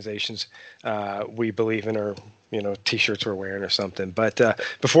organizations we believe in, or T-shirts we're wearing or something. But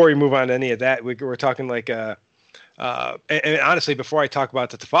before we move on to any of that, we're talking like. And honestly, before I talk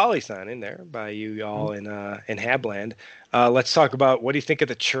about the Toffoli signing there by you all in Habland, let's talk about what do you think of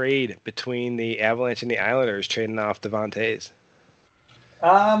the trade between the Avalanche and the Islanders trading off Devon Toews?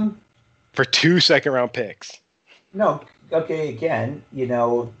 For 2 second-round picks. No, okay. Again, good.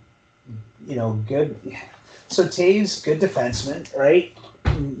 So Toews, good defenseman, right?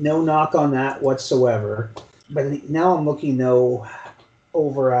 No knock on that whatsoever. But now I'm looking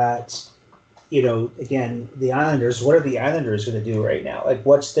over at. Again, the Islanders, what are the Islanders going to do right now? Like,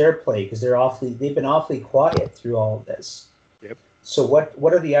 what's their play? Because they've been awfully quiet through all of this. Yep. So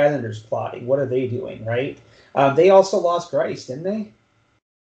what are the Islanders plotting? What are they doing, right? They also lost Greiss, didn't they?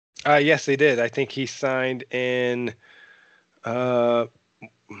 Yes, they did. I think he signed in, was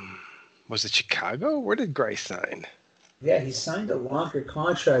it Chicago? Where did Greiss sign? Yeah, he signed a longer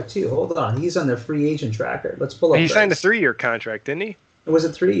contract, too. Hold on. He's on the free agent tracker. Let's pull up He Greiss. signed a 3-year contract, didn't he? Was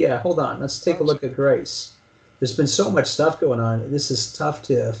it 3? Yeah, hold on. Let's take a look at Greiss. There's been so much stuff going on. This is tough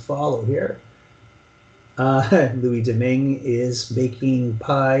to follow here. Louis Domingue is making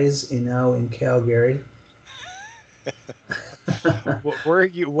pies in Calgary. Where are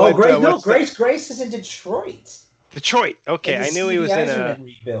you? Greiss is in Detroit. Detroit. Okay, I knew he was in a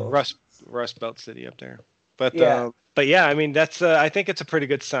Rust Belt city up there. But yeah, I mean that's. I think it's a pretty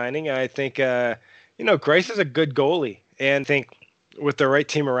good signing. I think Greiss is a good goalie, and I think with the right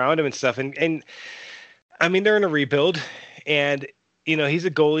team around him and stuff. And I mean, they're in a rebuild, and, he's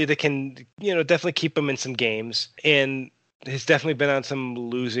a goalie that can, definitely keep him in some games, and has definitely been on some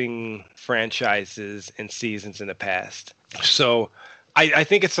losing franchises and seasons in the past. So I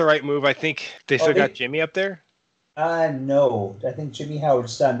think it's the right move. I think they still got Jimmy up there. No, I think Jimmy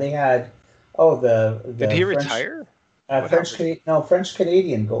Howard's done. They had, did he retire? French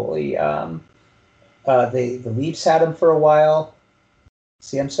Canadian goalie. The Leafs had him for a while.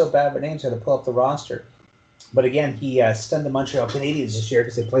 See, I'm so bad with names. I had to pull up the roster. But again, he stunned the Montreal Canadiens this year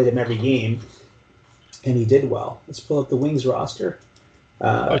because they played him every game, and he did well. Let's pull up the Wings roster.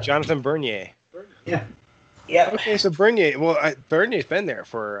 Jonathan Bernier. Yeah. Okay, so Bernier. Well, Bernier's been there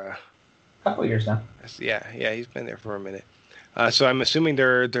for a couple of years now. Yeah, he's been there for a minute. So I'm assuming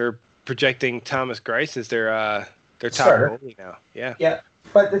they're projecting Thomas Greiss as their top goalie now. Yeah. Yeah,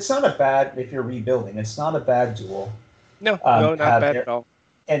 but it's not a bad if you're rebuilding. It's not a bad duel. No, not bad at all.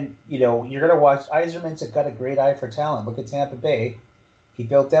 And, you're going to watch. Yzerman's got a great eye for talent. Look at Tampa Bay. He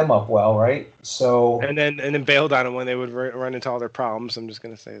built them up well, right? So and then bailed on them when they would run into all their problems. I'm just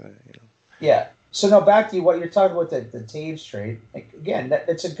going to say that. Yeah. So now back to what you're talking about, the Toews trade. Again,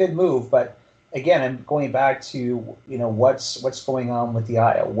 that's a good move. But, again, I'm going back to, what's going on with the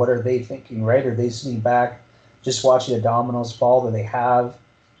Isle. What are they thinking, right? Are they sitting back just watching the dominoes fall? Do they have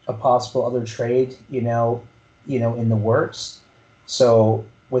a possible other trade, in the works? So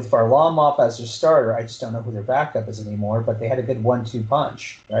with Varlamov as their starter, I just don't know who their backup is anymore. But they had a good 1-2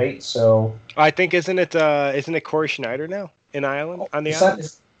 punch, right? So I think isn't it Corey Schneider now in Ireland on the island?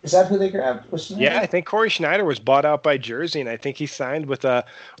 Is that who they grabbed? Was Yeah, Schneider? I think Corey Schneider was bought out by Jersey, and I think he signed with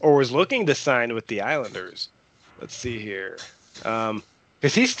or was looking to sign with the Islanders. Let's see here.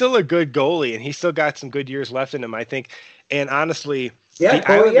 Because he's still a good goalie, and he's still got some good years left in him, I think. And honestly, Yeah, the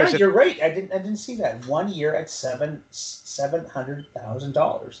Corey. Yeah, Islanders have, you're right. I didn't see that. 1 year at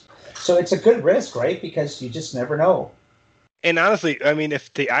 $700,000. So it's a good risk, right? Because you just never know. and honestly, I mean,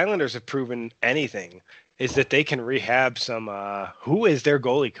 if the Islanders have proven anything, is that they can rehab some. Who is their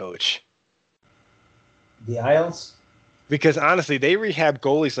goalie coach? The Isles. Because honestly, they rehab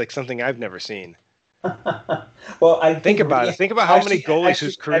goalies like something I've never seen. Well, I Think about it. Think about how many goalies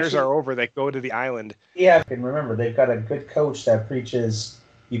whose careers actually, are over that go to the island. yeah, I can remember they've got a good coach that preaches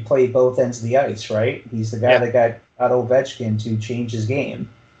you play both ends of the ice, right? He's the guy that got Ovechkin to change his game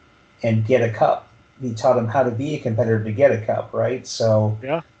and get a cup. He taught him how to be a competitor to get a cup, right? So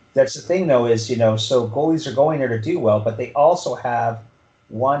Yeah. that's the thing, though, is so goalies are going there to do well, but they also have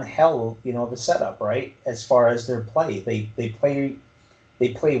one hell, of a setup, right? As far as their play, they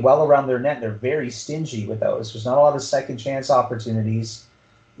play well around their net. They're very stingy with those. There's not a lot of second chance opportunities,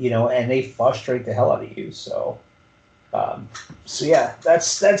 and they frustrate the hell out of you. So yeah,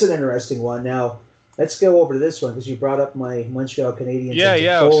 that's an interesting one. Now let's go over to this one because you brought up my Montreal Canadiens.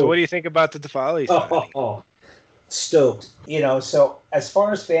 Yeah. So what do you think about the Toffoli signing? Oh, stoked. So as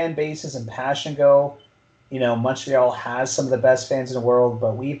far as fan bases and passion go, Montreal has some of the best fans in the world,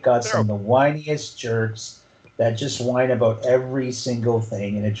 but we've got some of the whiniest jerks that just whine about every single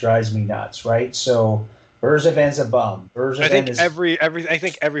thing, and it drives me nuts, right? So Bergevin's a bum. I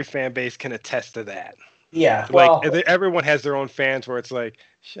think every fan base can attest to that. Yeah, well, everyone has their own fans where it's like,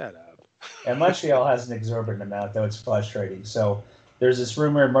 shut up. And Montreal has an exorbitant amount, though. It's frustrating. So there's this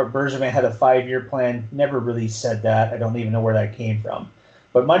rumor Bergevin had a 5-year plan. Never really said that. I don't even know where that came from.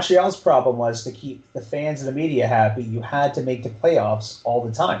 But Montreal's problem was to keep the fans and the media happy. You had to make the playoffs all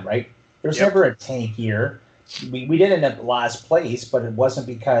the time, right? There was never a tank year. We did end up last place, but it wasn't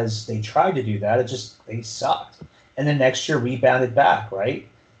because they tried to do that. It just they sucked. And then next year rebounded back, right?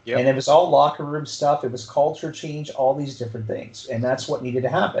 Yep. And it was all locker room stuff. It was culture change, all these different things. And that's what needed to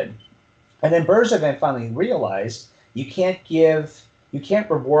happen. And then Bergevin finally realized you can't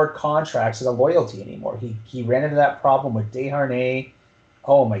reward contracts as a loyalty anymore. He ran into that problem with Desharnais.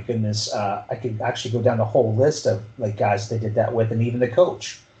 Oh my goodness. I could actually go down the whole list of guys they did that with, and even the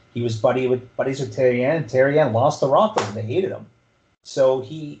coach. He was buddies with Therrien, and Therrien lost the rocket and they hated him. So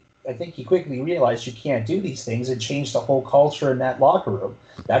I think he quickly realized you can't do these things and change the whole culture in that locker room.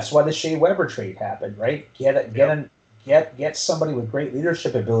 That's why the Shea Weber trade happened, right? Get somebody with great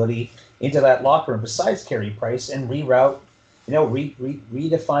leadership ability into that locker room besides Carey Price and reroute,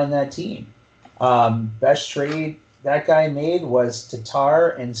 redefine that team. Best trade that guy made was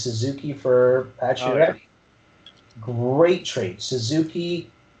Tatar and Suzuki for Pacioretty. Great trade. Suzuki,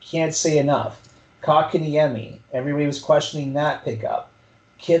 can't say enough. Kotkaniemi, everybody was questioning that pickup.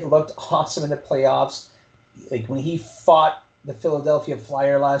 Kid looked awesome in the playoffs. Like when he fought the Philadelphia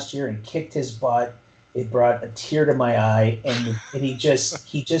Flyer last year and kicked his butt, it brought a tear to my eye, and he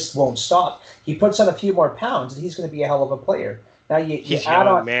just won't stop. He puts on a few more pounds, and he's going to be a hell of a player. Now he's add young,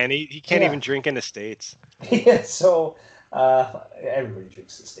 on, man. He can't even drink in the States. Yeah, so everybody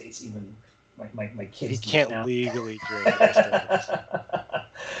drinks in the States, even my kids. He can't legally drink in the States.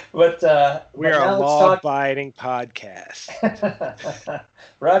 But we're a law-abiding podcast.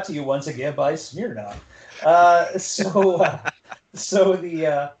 Brought to you once again by Smirnoff.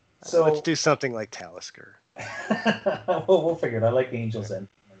 So let's do something like Talisker. We'll figure it out. I like Angels and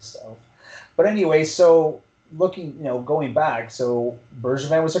myself. But anyway, so going back, so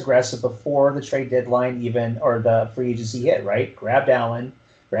Bergevin was aggressive before the trade deadline or the free agency hit, right? Grabbed Allen,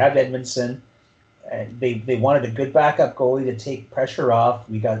 grabbed Edmondson. And they wanted a good backup goalie to take pressure off.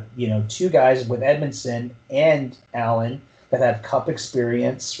 We got, two guys with Edmondson and Allen that have cup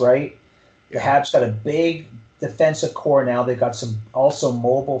experience, right? The Habs got a big defensive core now. They've got some also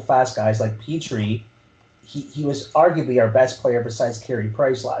mobile, fast guys like Petrie. He was arguably our best player besides Carey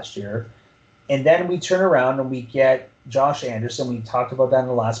Price last year. And then we turn around and we get Josh Anderson. We talked about that in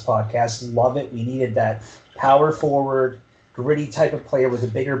the last podcast. Love it. We needed that power forward, gritty type of player with a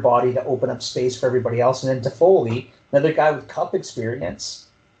bigger body to open up space for everybody else. And then Toffoli, another guy with cup experience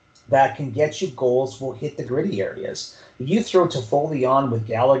that can get you goals, will hit the gritty areas. You throw Toffoli on with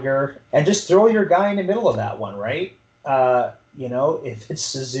Gallagher and just throw your guy in the middle of that one, right? If it's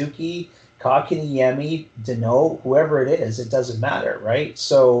Suzuki, Kotkaniemi, Deneau, whoever it is, it doesn't matter, right?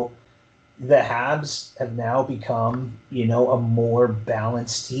 So the Habs have now become, a more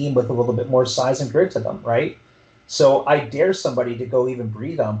balanced team with a little bit more size and grit to them, right? So I dare somebody to go even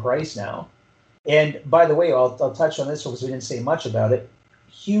breathe on Price now. And by the way, I'll touch on this one because we didn't say much about it.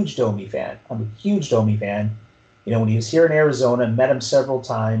 huge Domi fan. I'm a huge Domi fan. You know, when he was here in Arizona, met him several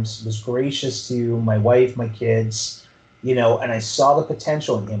times, was gracious to my wife, my kids, you know, and I saw the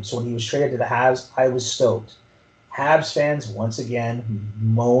potential in him. So when he was traded to the Habs, I was stoked. Habs fans, once again,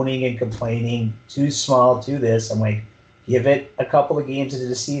 moaning and complaining, too small, too this. I'm like, give it a couple of games into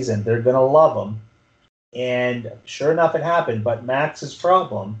the season. They're going to love him. And sure enough, it happened. But Max's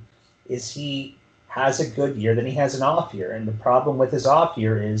problem is he has a good year, then he has an off year. And the problem with his off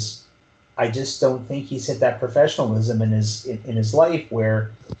year is I just don't think he's hit that professionalism in his life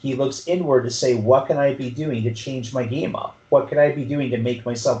where he looks inward to say, what can I be doing to change my game up? What can I be doing to make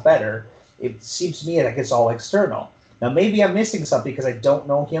myself better? It seems to me like it's all external. Now, maybe I'm missing something because I don't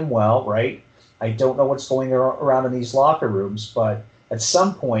know him well, right? I don't know what's going around in these locker rooms, but at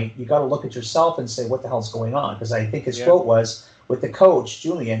some point, you got to look at yourself and say, what the hell's going on? Because I think his quote was, with the coach,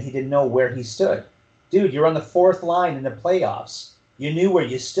 Julian, he didn't know where he stood. Dude, you're on the fourth line in the playoffs. You knew where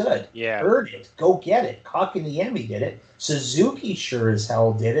you stood. Yeah. Earned it. Go get it. Kotkaniemi did it. Suzuki sure as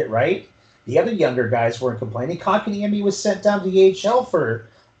hell did it, right? The other younger guys weren't complaining. Kotkaniemi was sent down to the AHL for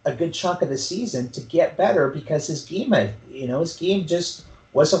a good chunk of the season to get better because his game just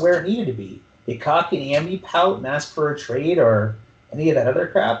wasn't where it needed to be. Did Kotkaniemi pout and ask for a trade or any of that other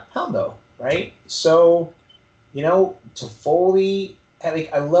crap? Hell no, right? So, you know, Toffoli,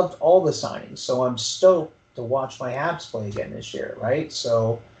 I loved all the signings, so I'm stoked to watch my Habs play again this year, right?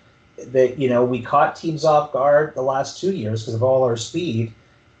 So that, you know, we caught teams off guard the last 2 years because of all our speed,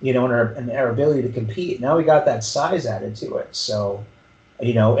 you know, and our ability to compete. Now we got that size added to it. So,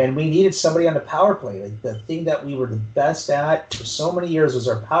 you know, and we needed somebody on the power play. Like the thing that we were the best at for so many years was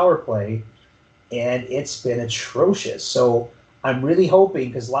our power play, and it's been atrocious. So I'm really hoping,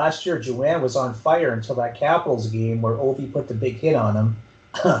 because last year Joanne was on fire until that Capitals game where Ovi put the big hit on him,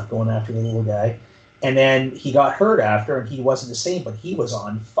 going after the little guy. And then he got hurt after, and he wasn't the same, but he was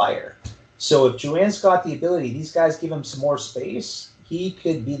on fire. So if Joanne's got the ability, these guys give him some more space, he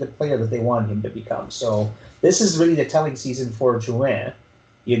could be the player that they wanted him to become. So this is really the telling season for Joanne,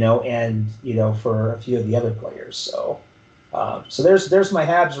 you know, and, you know, for a few of the other players. So there's my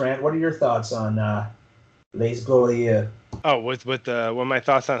Habs rant. What are your thoughts on Les Gaulier? Oh, with what are my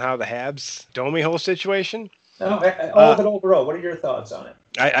thoughts on how the Habs Domi whole situation? No, all of it overall. What are your thoughts on it?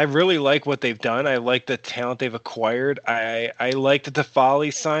 I really like what they've done. I like the talent they've acquired. I like the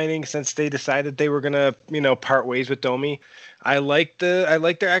Toffoli signing since they decided they were gonna, you know, part ways with Domi. I like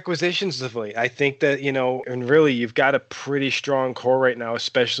their acquisitions of late. I think that, you know, and really you've got a pretty strong core right now,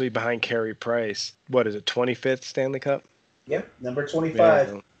 especially behind Carey Price. What is it, 25th Stanley Cup? Yep, number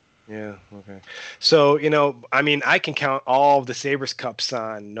 25. Yeah, okay. So, you know, I mean, I can count all of the Sabres Cups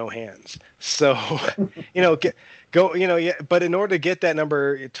on no hands. So, you know, but in order to get that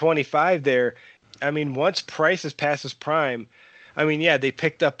number 25 there, I mean, once Price is past his prime, I mean, yeah, they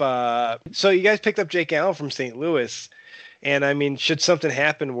picked up so you guys picked up Jake Allen from St. Louis. And I mean, should something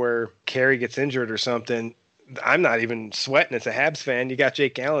happen where Carey gets injured or something, I'm not even sweating as a Habs fan. You got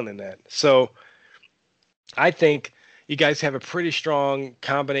Jake Allen in that. So I think you guys have a pretty strong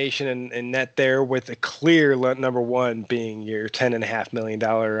combination in net there, with a clear number one being your $10.5 million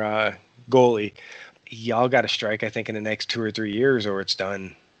goalie. Y'all got to strike, I think, in the next 2 or 3 years, or it's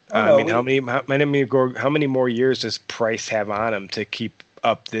done. I mean, how many more years does Price have on him to keep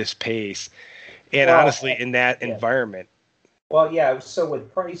up this pace? And honestly, in that environment. Well, yeah. So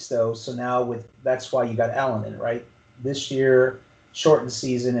with Price, though, so now that's why you got Allen in, right? This year, shortened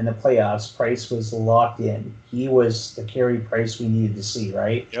season in the playoffs, Price was locked in. He was the Carey Price we needed to see,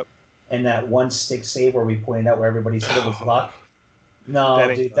 right? Yep. And that one stick save where we pointed out where everybody said it was luck.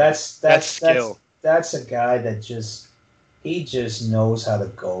 No, dude, that's skill. That's a guy that just knows how to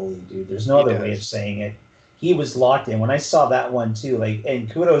goalie, dude. There's no other way of saying it. He was locked in. When I saw that one too, and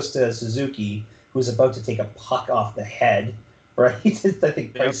kudos to Suzuki, who's about to take a puck off the head, right? I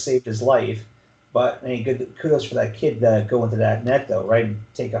think Price saved his life. But I mean, kudos for that kid to go into that net, though, right? And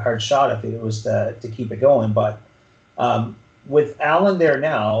take a hard shot if it was to keep it going. But with Allen there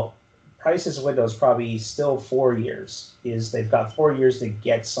now, Price's window is probably still 4 years. They've got 4 years to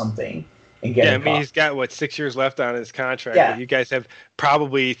get something and get. Yeah, I mean, he's got 6 years left on his contract. Yeah. You guys have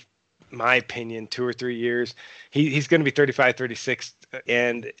probably, my opinion, 2 or 3 years. He's going to be 35, 36,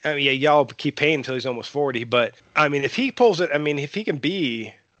 and I mean, y'all keep paying until he's almost 40. But I mean, if he pulls it, I mean, if he can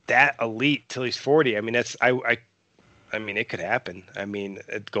be that elite till he's 40, I mean, I mean, it could happen. I mean,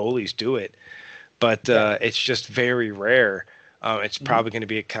 goalies do it, but it's just very rare. It's probably going to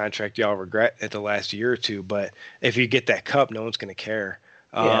be a contract y'all regret at the last year or two. But if you get that cup, no one's going to care.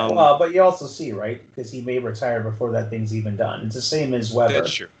 Well, but you also see, right, because he may retire before that thing's even done. It's the same as Weber.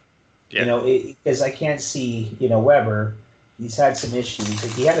 That's true. Yeah. You know, because I can't see, Weber, he's had some issues.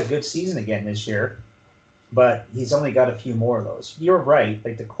 Like, he had a good season again this year, but he's only got a few more of those. You're right.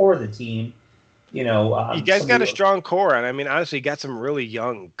 Like, the core of the team, you guys got a strong core, and I mean, honestly, you got some really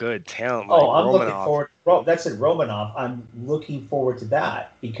young, good talent. Oh, like I'm Romanov. looking forward. That's it, Romanov. I'm looking forward to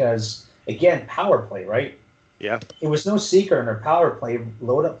that because, again, power play, right? Yeah. It was no secret in our power play.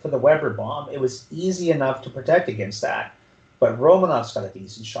 Load up for the Weber bomb. It was easy enough to protect against that. But Romanov's got a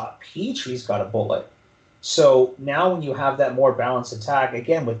decent shot. Petrie's got a bullet. So now when you have that more balanced attack,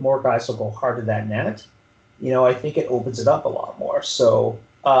 again, with more guys will go hard to that net, I think it opens it up a lot more. So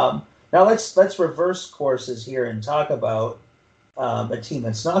now let's reverse courses here and talk about a team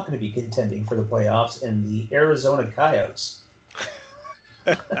that's not going to be contending for the playoffs in the Arizona Coyotes.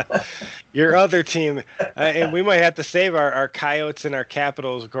 Your other team, and we might have to save our Coyotes and our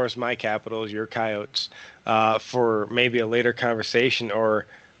Capitals, of course, my Capitals, your Coyotes, for maybe a later conversation. Or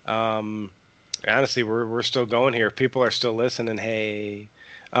honestly, we're still going here. People are still listening. Hey,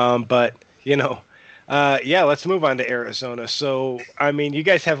 but let's move on to Arizona. So, I mean, you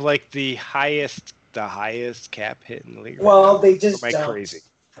guys have like the highest cap hit in the league. Well, right they just crazy.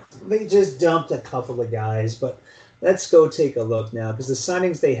 They just dumped a couple of guys, but. Let's go take a look now because the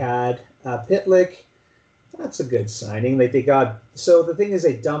signings they had, Pitlick, that's a good signing. They got so the thing is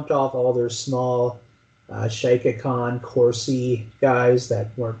they dumped off all their small Shaika Khan, Corsi guys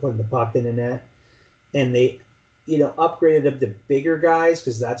that weren't putting the puck in the net, and they, upgraded them to bigger guys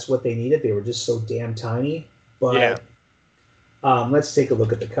because that's what they needed. They were just so damn tiny. But let's take a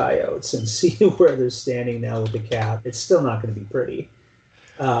look at the Coyotes and see where they're standing now with the cap. It's still not going to be pretty.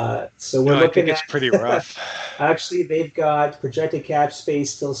 So we're looking it's pretty rough. Actually, they've got projected cap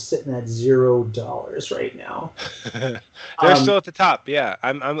space still sitting at $0 right now. They're still at the top. Yeah.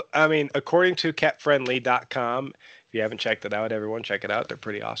 I mean, according to capfriendly.com, if you haven't checked it out, everyone check it out. They're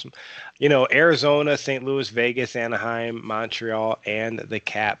pretty awesome. Arizona, St. Louis, Vegas, Anaheim, Montreal, and the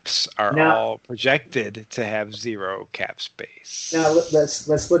Caps are all projected to have 0 cap space. Now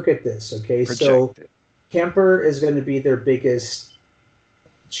let's look at this. Okay. So Kemper is going to be their biggest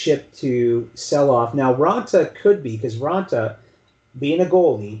chip to sell off. Now, Ranta could be, because Ranta, being a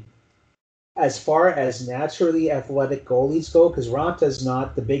goalie, as far as naturally athletic goalies go, because Ranta's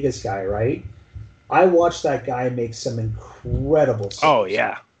not the biggest guy, right? I watched that guy make some incredible saves. Oh,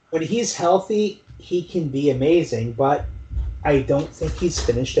 yeah. When he's healthy, he can be amazing, but I don't think he's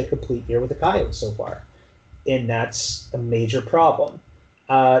finished a complete year with the Coyotes so far. And that's a major problem.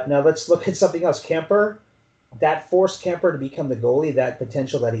 Now, let's look at something else. Kemper, that forced Kemper to become the goalie, that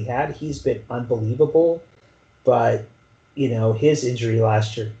potential that he had, he's been unbelievable. But, his injury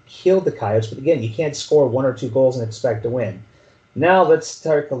last year killed the Coyotes. But again, you can't score 1 or 2 goals and expect to win. Now let's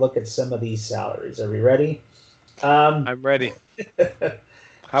take a look at some of these salaries. Are we ready? I'm ready.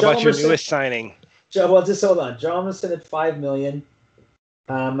 How about your newest signing? Well, just hold on. Johnson at $5 million.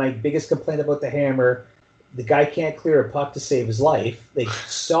 My biggest complaint about the Hammer, the guy can't clear a puck to save his life. Like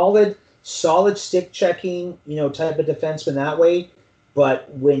solid stick checking, type of defenseman that way.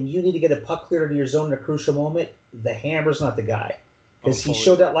 But when you need to get a puck clear to your zone in a crucial moment, the Hammer's not the guy. Because he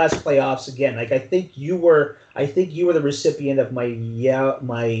showed that last playoffs again. Like I think you were the recipient of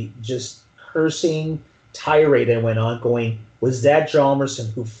my just cursing tirade I went on going, was that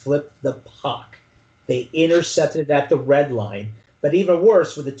Hjalmarsson who flipped the puck? They intercepted it at the red line. But even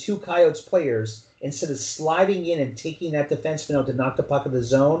worse, with the 2 Coyotes players, instead of sliding in and taking that defenseman out to knock the puck in the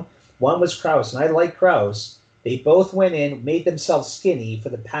zone, one was Krause, and I like Krause. They both went in, made themselves skinny for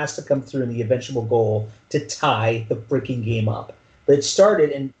the pass to come through in the eventual goal to tie the freaking game up. But it started,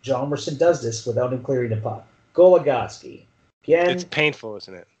 and Hjalmarsson does this without him clearing the puck. Goligoski. Again, it's painful,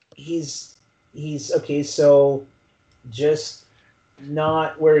 isn't it? He's okay, so just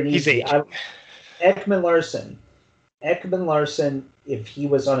not where it needs to be. Ekman Larson, if he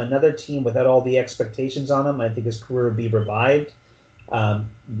was on another team without all the expectations on him, I think his career would be revived.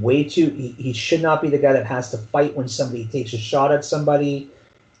 He should not be the guy that has to fight when somebody takes a shot at somebody.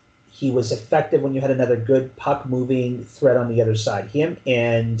 He was effective when you had another good puck moving threat on the other side. Him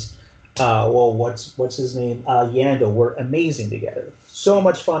and what's his name? Yando were amazing together. So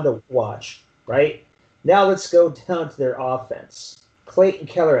much fun to watch, right? Now let's go down to their offense. Clayton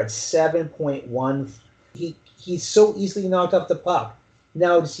Keller at 7.1. He's so easily knocked off the puck.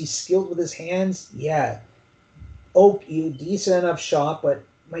 Now, is he skilled with his hands? Yeah. Decent enough shot, but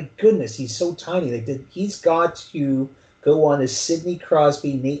my goodness, he's so tiny. He's got to go on his Sidney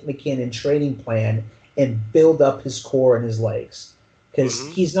Crosby, Nate McKinnon training plan and build up his core and his legs, because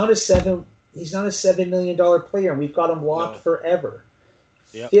he's not a $7 million player, and we've got him locked forever.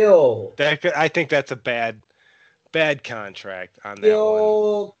 Yep. Phil, I think that's a bad contract on that one.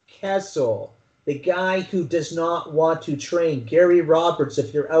 Phil Kessel, the guy who does not want to train, Gary Roberts,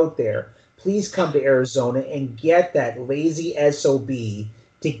 if you're out there, please come to Arizona and get that lazy SOB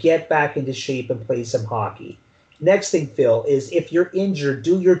to get back into shape and play some hockey. Next thing, Phil, is if you're injured,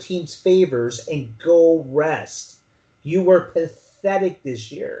 do your team's favors and go rest. You were pathetic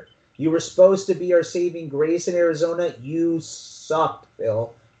this year. You were supposed to be our saving grace in Arizona. You sucked,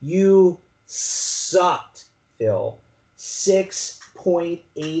 Phil. You sucked, Phil.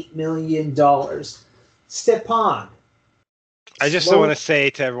 $6.8 million. Stepan. I just want to say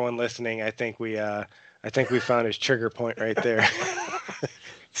to everyone listening, I think we found his trigger point right there.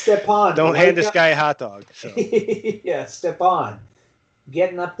 Stepan. Don't hand this guy a hot dog. So. Yeah, Stepan.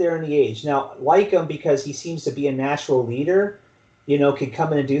 Getting up there in the age. Now, like him because he seems to be a natural leader, can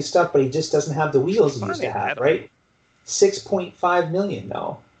come in and do stuff, but he just doesn't have the wheels he used to have, right? 6.5 million,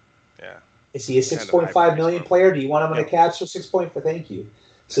 though. Yeah. Is he a 6.5 million player? Do you want him on the Caps for 6.5? Thank you.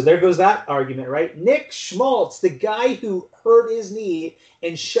 So there goes that argument, right? Nick Schmaltz, the guy who hurt his knee,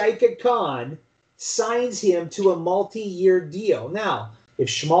 and Shika Khan signs him to a multi-year deal. Now, if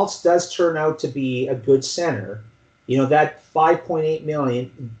Schmaltz does turn out to be a good center, that 5.8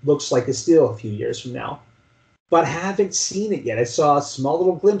 million looks like a steal a few years from now. But haven't seen it yet. I saw small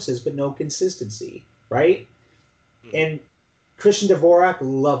little glimpses, but no consistency, right? Mm-hmm. And Christian Dvorak,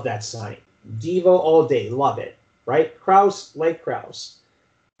 love that signing. Devo all day, love it, right? Krause, like Krause.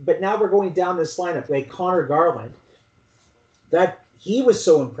 But now we're going down this lineup, like Connor Garland. That he was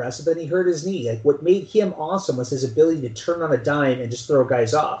so impressive, and he hurt his knee. Like what made him awesome was his ability to turn on a dime and just throw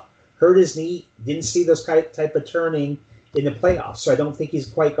guys off. Hurt his knee, didn't see those type of turning in the playoffs, so I don't think he's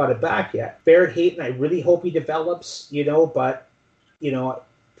quite got it back yet. Barrett Hayton, I really hope he develops, but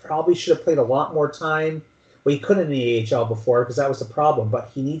probably should have played a lot more time. Well, he couldn't in the AHL before because that was the problem, but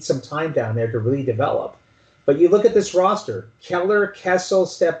he needs some time down there to really develop. But you look at this roster, Keller, Kessel,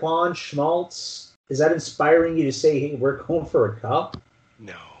 Stepan, Schmaltz. Is that inspiring you to say, hey, we're going for a cup?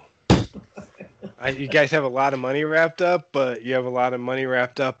 No. You guys have a lot of money wrapped up, but you have a lot of money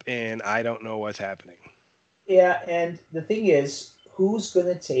wrapped up, and I don't know what's happening. Yeah, and the thing is, who's going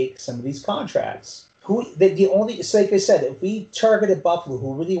to take some of these contracts? The only, so like I said, if we targeted Buffalo,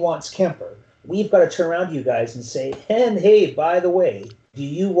 who really wants Kemper, we've got to turn around to you guys and say, and hey, by the way, do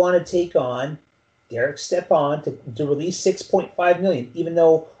you want to take on Derek Stepan to release $6.5 million, even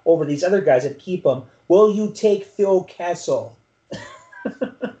though over these other guys that keep him, will you take Phil Kessel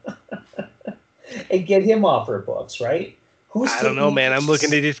and get him off our books, right? I don't know, man. I'm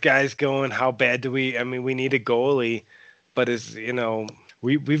looking at these guys going, how bad do we? I mean, we need a goalie, but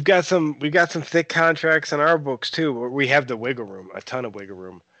we've got some thick contracts in our books too. We have the wiggle room, a ton of wiggle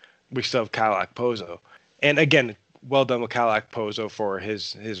room. We still have Kyle Okposo, and again, well done with Kyle Okposo for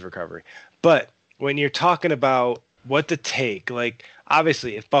his recovery. But when you're talking about what to take, like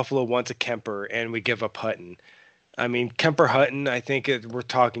obviously, if Buffalo wants a Kemper and we give up Hutton. I mean, Kemper Hutton, I think we're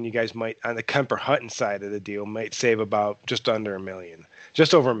talking you guys might, on the Kemper Hutton side of the deal, might save about just under $1 million.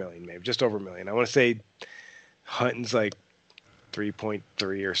 Just over $1 million, maybe. Just over $1 million. I want to say Hutton's like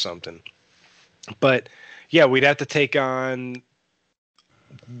 3.3 or something. But, yeah, we'd have to take on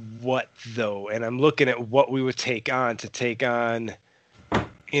what, though? And I'm looking at what we would take on to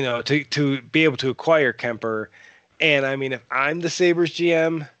be able to acquire Kemper. And, I mean, if I'm the Sabres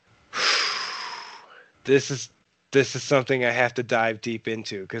GM, this is something I have to dive deep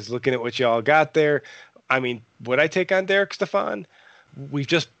into because looking at what y'all got there, I mean, would I take on Derek Stepan? We've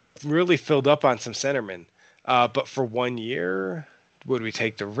just really filled up on some centermen. But for 1 year, would we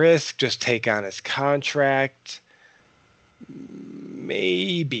take the risk, just take on his contract?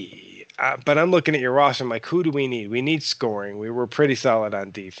 Maybe. But I'm looking at your roster. I'm like, who do we need? We need scoring. We were pretty solid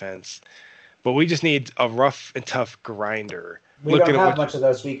on defense. But we just need a rough and tough grinder. We don't have much of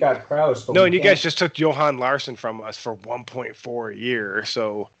those. We got Krause. No, and you guys just took Johan Larsson from us for 1.4 a year.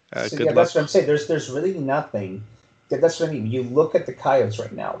 So that's what I'm saying. There's really nothing. That's what I mean. You look at the Coyotes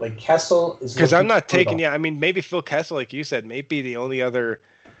right now. Like Kessel is because I'm not taking. Yeah, I mean maybe Phil Kessel, like you said, may be the only other.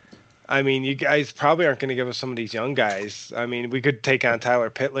 I mean, you guys probably aren't going to give us some of these young guys. I mean, we could take on Tyler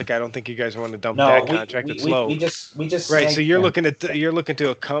Pitlick. I don't think you guys want to dump that contract. It's low. We just right. So you're looking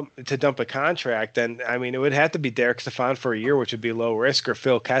to dump a contract, and I mean, it would have to be Derek Stepan for a year, which would be low risk, or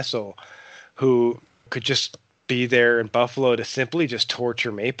Phil Kessel, who could just be there in Buffalo to simply just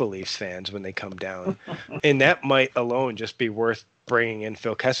torture Maple Leafs fans when they come down, and that might alone just be worth bringing in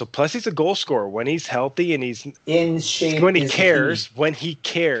Phil Kessel. Plus, he's a goal scorer when he's healthy and he's in shape. When he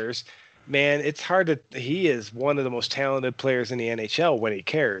cares. Man, it's hard to. He is one of the most talented players in the NHL when he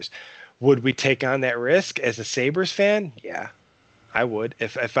cares. Would we take on that risk as a Sabres fan? Yeah, I would.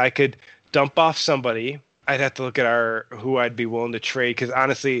 If I could dump off somebody, I'd have to look at who I'd be willing to trade. Because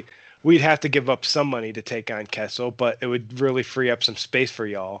honestly, we'd have to give up some money to take on Kessel, but it would really free up some space for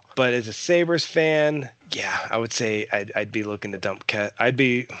y'all. But as a Sabres fan, yeah, I would say I'd be looking to dump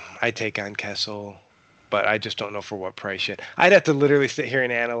I'd take on Kessel, but I just don't know for what price yet. I'd have to literally sit here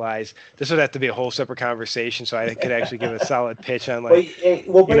and analyze. This would have to be a whole separate conversation, so I could actually give a solid pitch on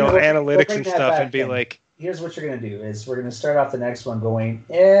analytics and stuff, and be like, here's what you're going to do is we're going to start off the next one going,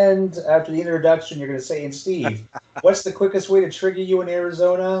 and after the introduction, you're going to say, and Steve, what's the quickest way to trigger you in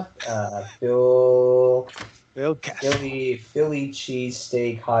Arizona? Philly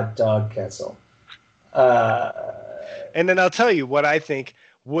cheesesteak hot dog Kessel. And then I'll tell you what I think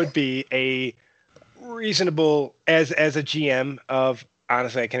would be a reasonable, as a GM of,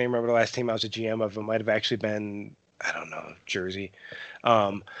 honestly, I can't even remember the last team I was a GM of. It might have actually been, I don't know, Jersey.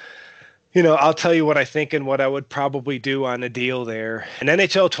 I'll tell you what I think and what I would probably do on a deal there. And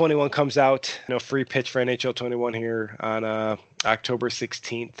NHL 21 comes out, free pitch for NHL 21 here on October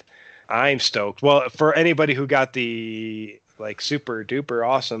 16th. I'm stoked. Well, for anybody who got the super duper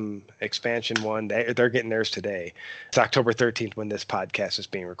awesome expansion one, they're getting theirs today. It's October 13th when this podcast is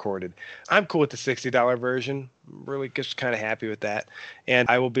being recorded. I'm cool with the $60 version. I'm really just kind of happy with that. And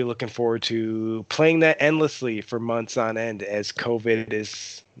I will be looking forward to playing that endlessly for months on end as COVID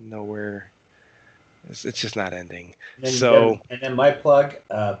is nowhere. It's just not ending. And then my plug,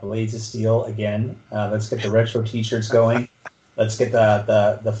 Blades of Steel again. Let's get the retro t-shirts going. Let's get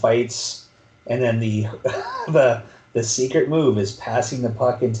the fights. And then the secret move is passing the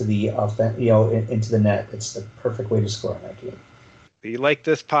puck into the into the net. It's the perfect way to score in that game. If you like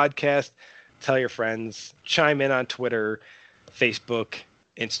this podcast, tell your friends, chime in on Twitter, Facebook,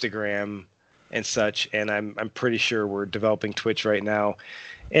 Instagram, and such. And I'm pretty sure we're developing Twitch right now.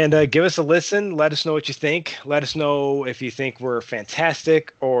 And give us a listen. Let us know what you think. Let us know if you think we're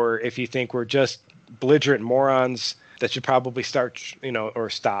fantastic or if you think we're just belligerent morons that should probably start, or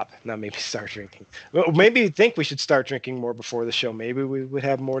stop. Not maybe start drinking. Well, maybe you think we should start drinking more before the show. Maybe we would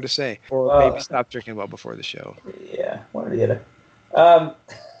have more to say. Or maybe stop drinking well before the show. Yeah, one or the other.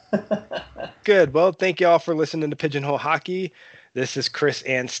 Good. Well, thank you all for listening to Pigeonhole Hockey. This is Chris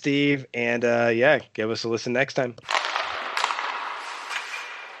and Steve. And, give us a listen next time.